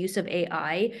and the use of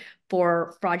AI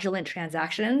for fraudulent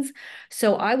transactions.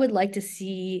 So I would like to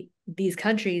see these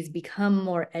countries become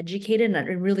more educated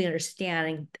and really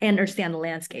understand the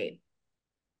landscape.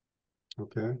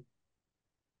 Okay.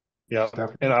 Yeah.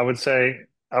 Stefan? And I would say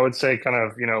kind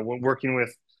of, working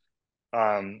with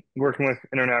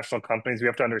international companies, we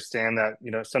have to understand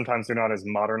that, sometimes they're not as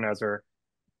modern as their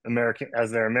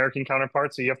American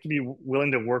counterparts. So you have to be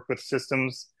willing to work with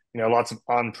systems, lots of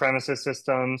on-premises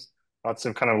systems, lots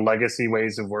of kind of legacy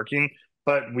ways of working.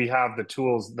 But we have the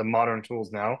tools, the modern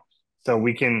tools now. So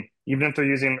we can, even if they're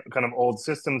using kind of old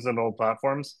systems and old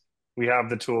platforms, we have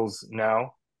the tools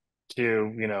now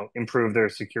to, improve their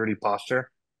security posture.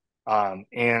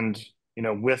 And,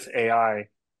 with AI,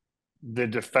 the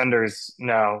defenders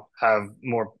now have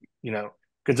more,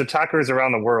 because attackers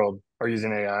around the world are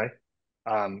using AI.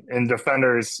 And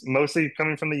defenders, mostly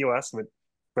coming from the US, but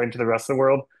right to the rest of the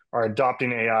world, are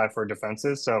adopting AI for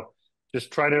defenses. So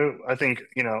just try to, I think,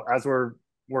 as we're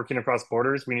working across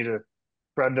borders, we need to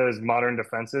spread those modern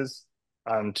defenses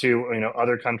to,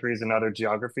 other countries and other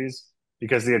geographies,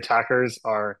 because the attackers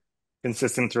are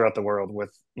consistent throughout the world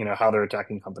with, how they're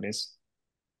attacking companies.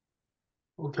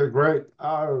 Okay, great.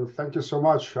 Thank you so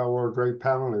much, our great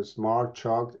panelists, Mark,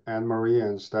 Chuck, Anne-Marie,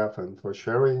 and Stefan, for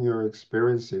sharing your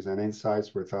experiences and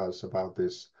insights with us about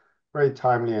this very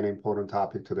timely and important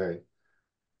topic today.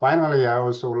 Finally, I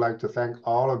also would like to thank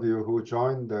all of you who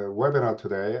joined the webinar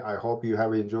today. I hope you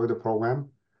have enjoyed the program.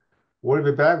 We'll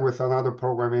be back with another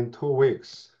program in 2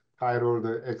 weeks titled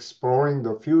Exploring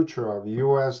the Future of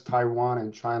U.S., Taiwan,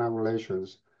 and China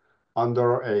Relations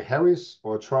under a Harris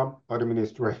or Trump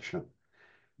administration.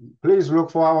 Please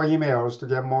look for our emails to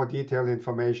get more detailed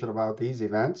information about these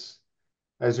events.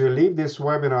 As you leave this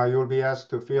webinar, you'll be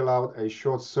asked to fill out a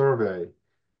short survey.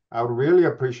 I would really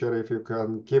appreciate if you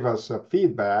can give us a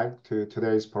feedback to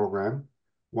today's program.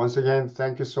 Once again,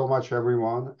 thank you so much,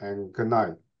 everyone, and good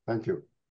night. Thank you.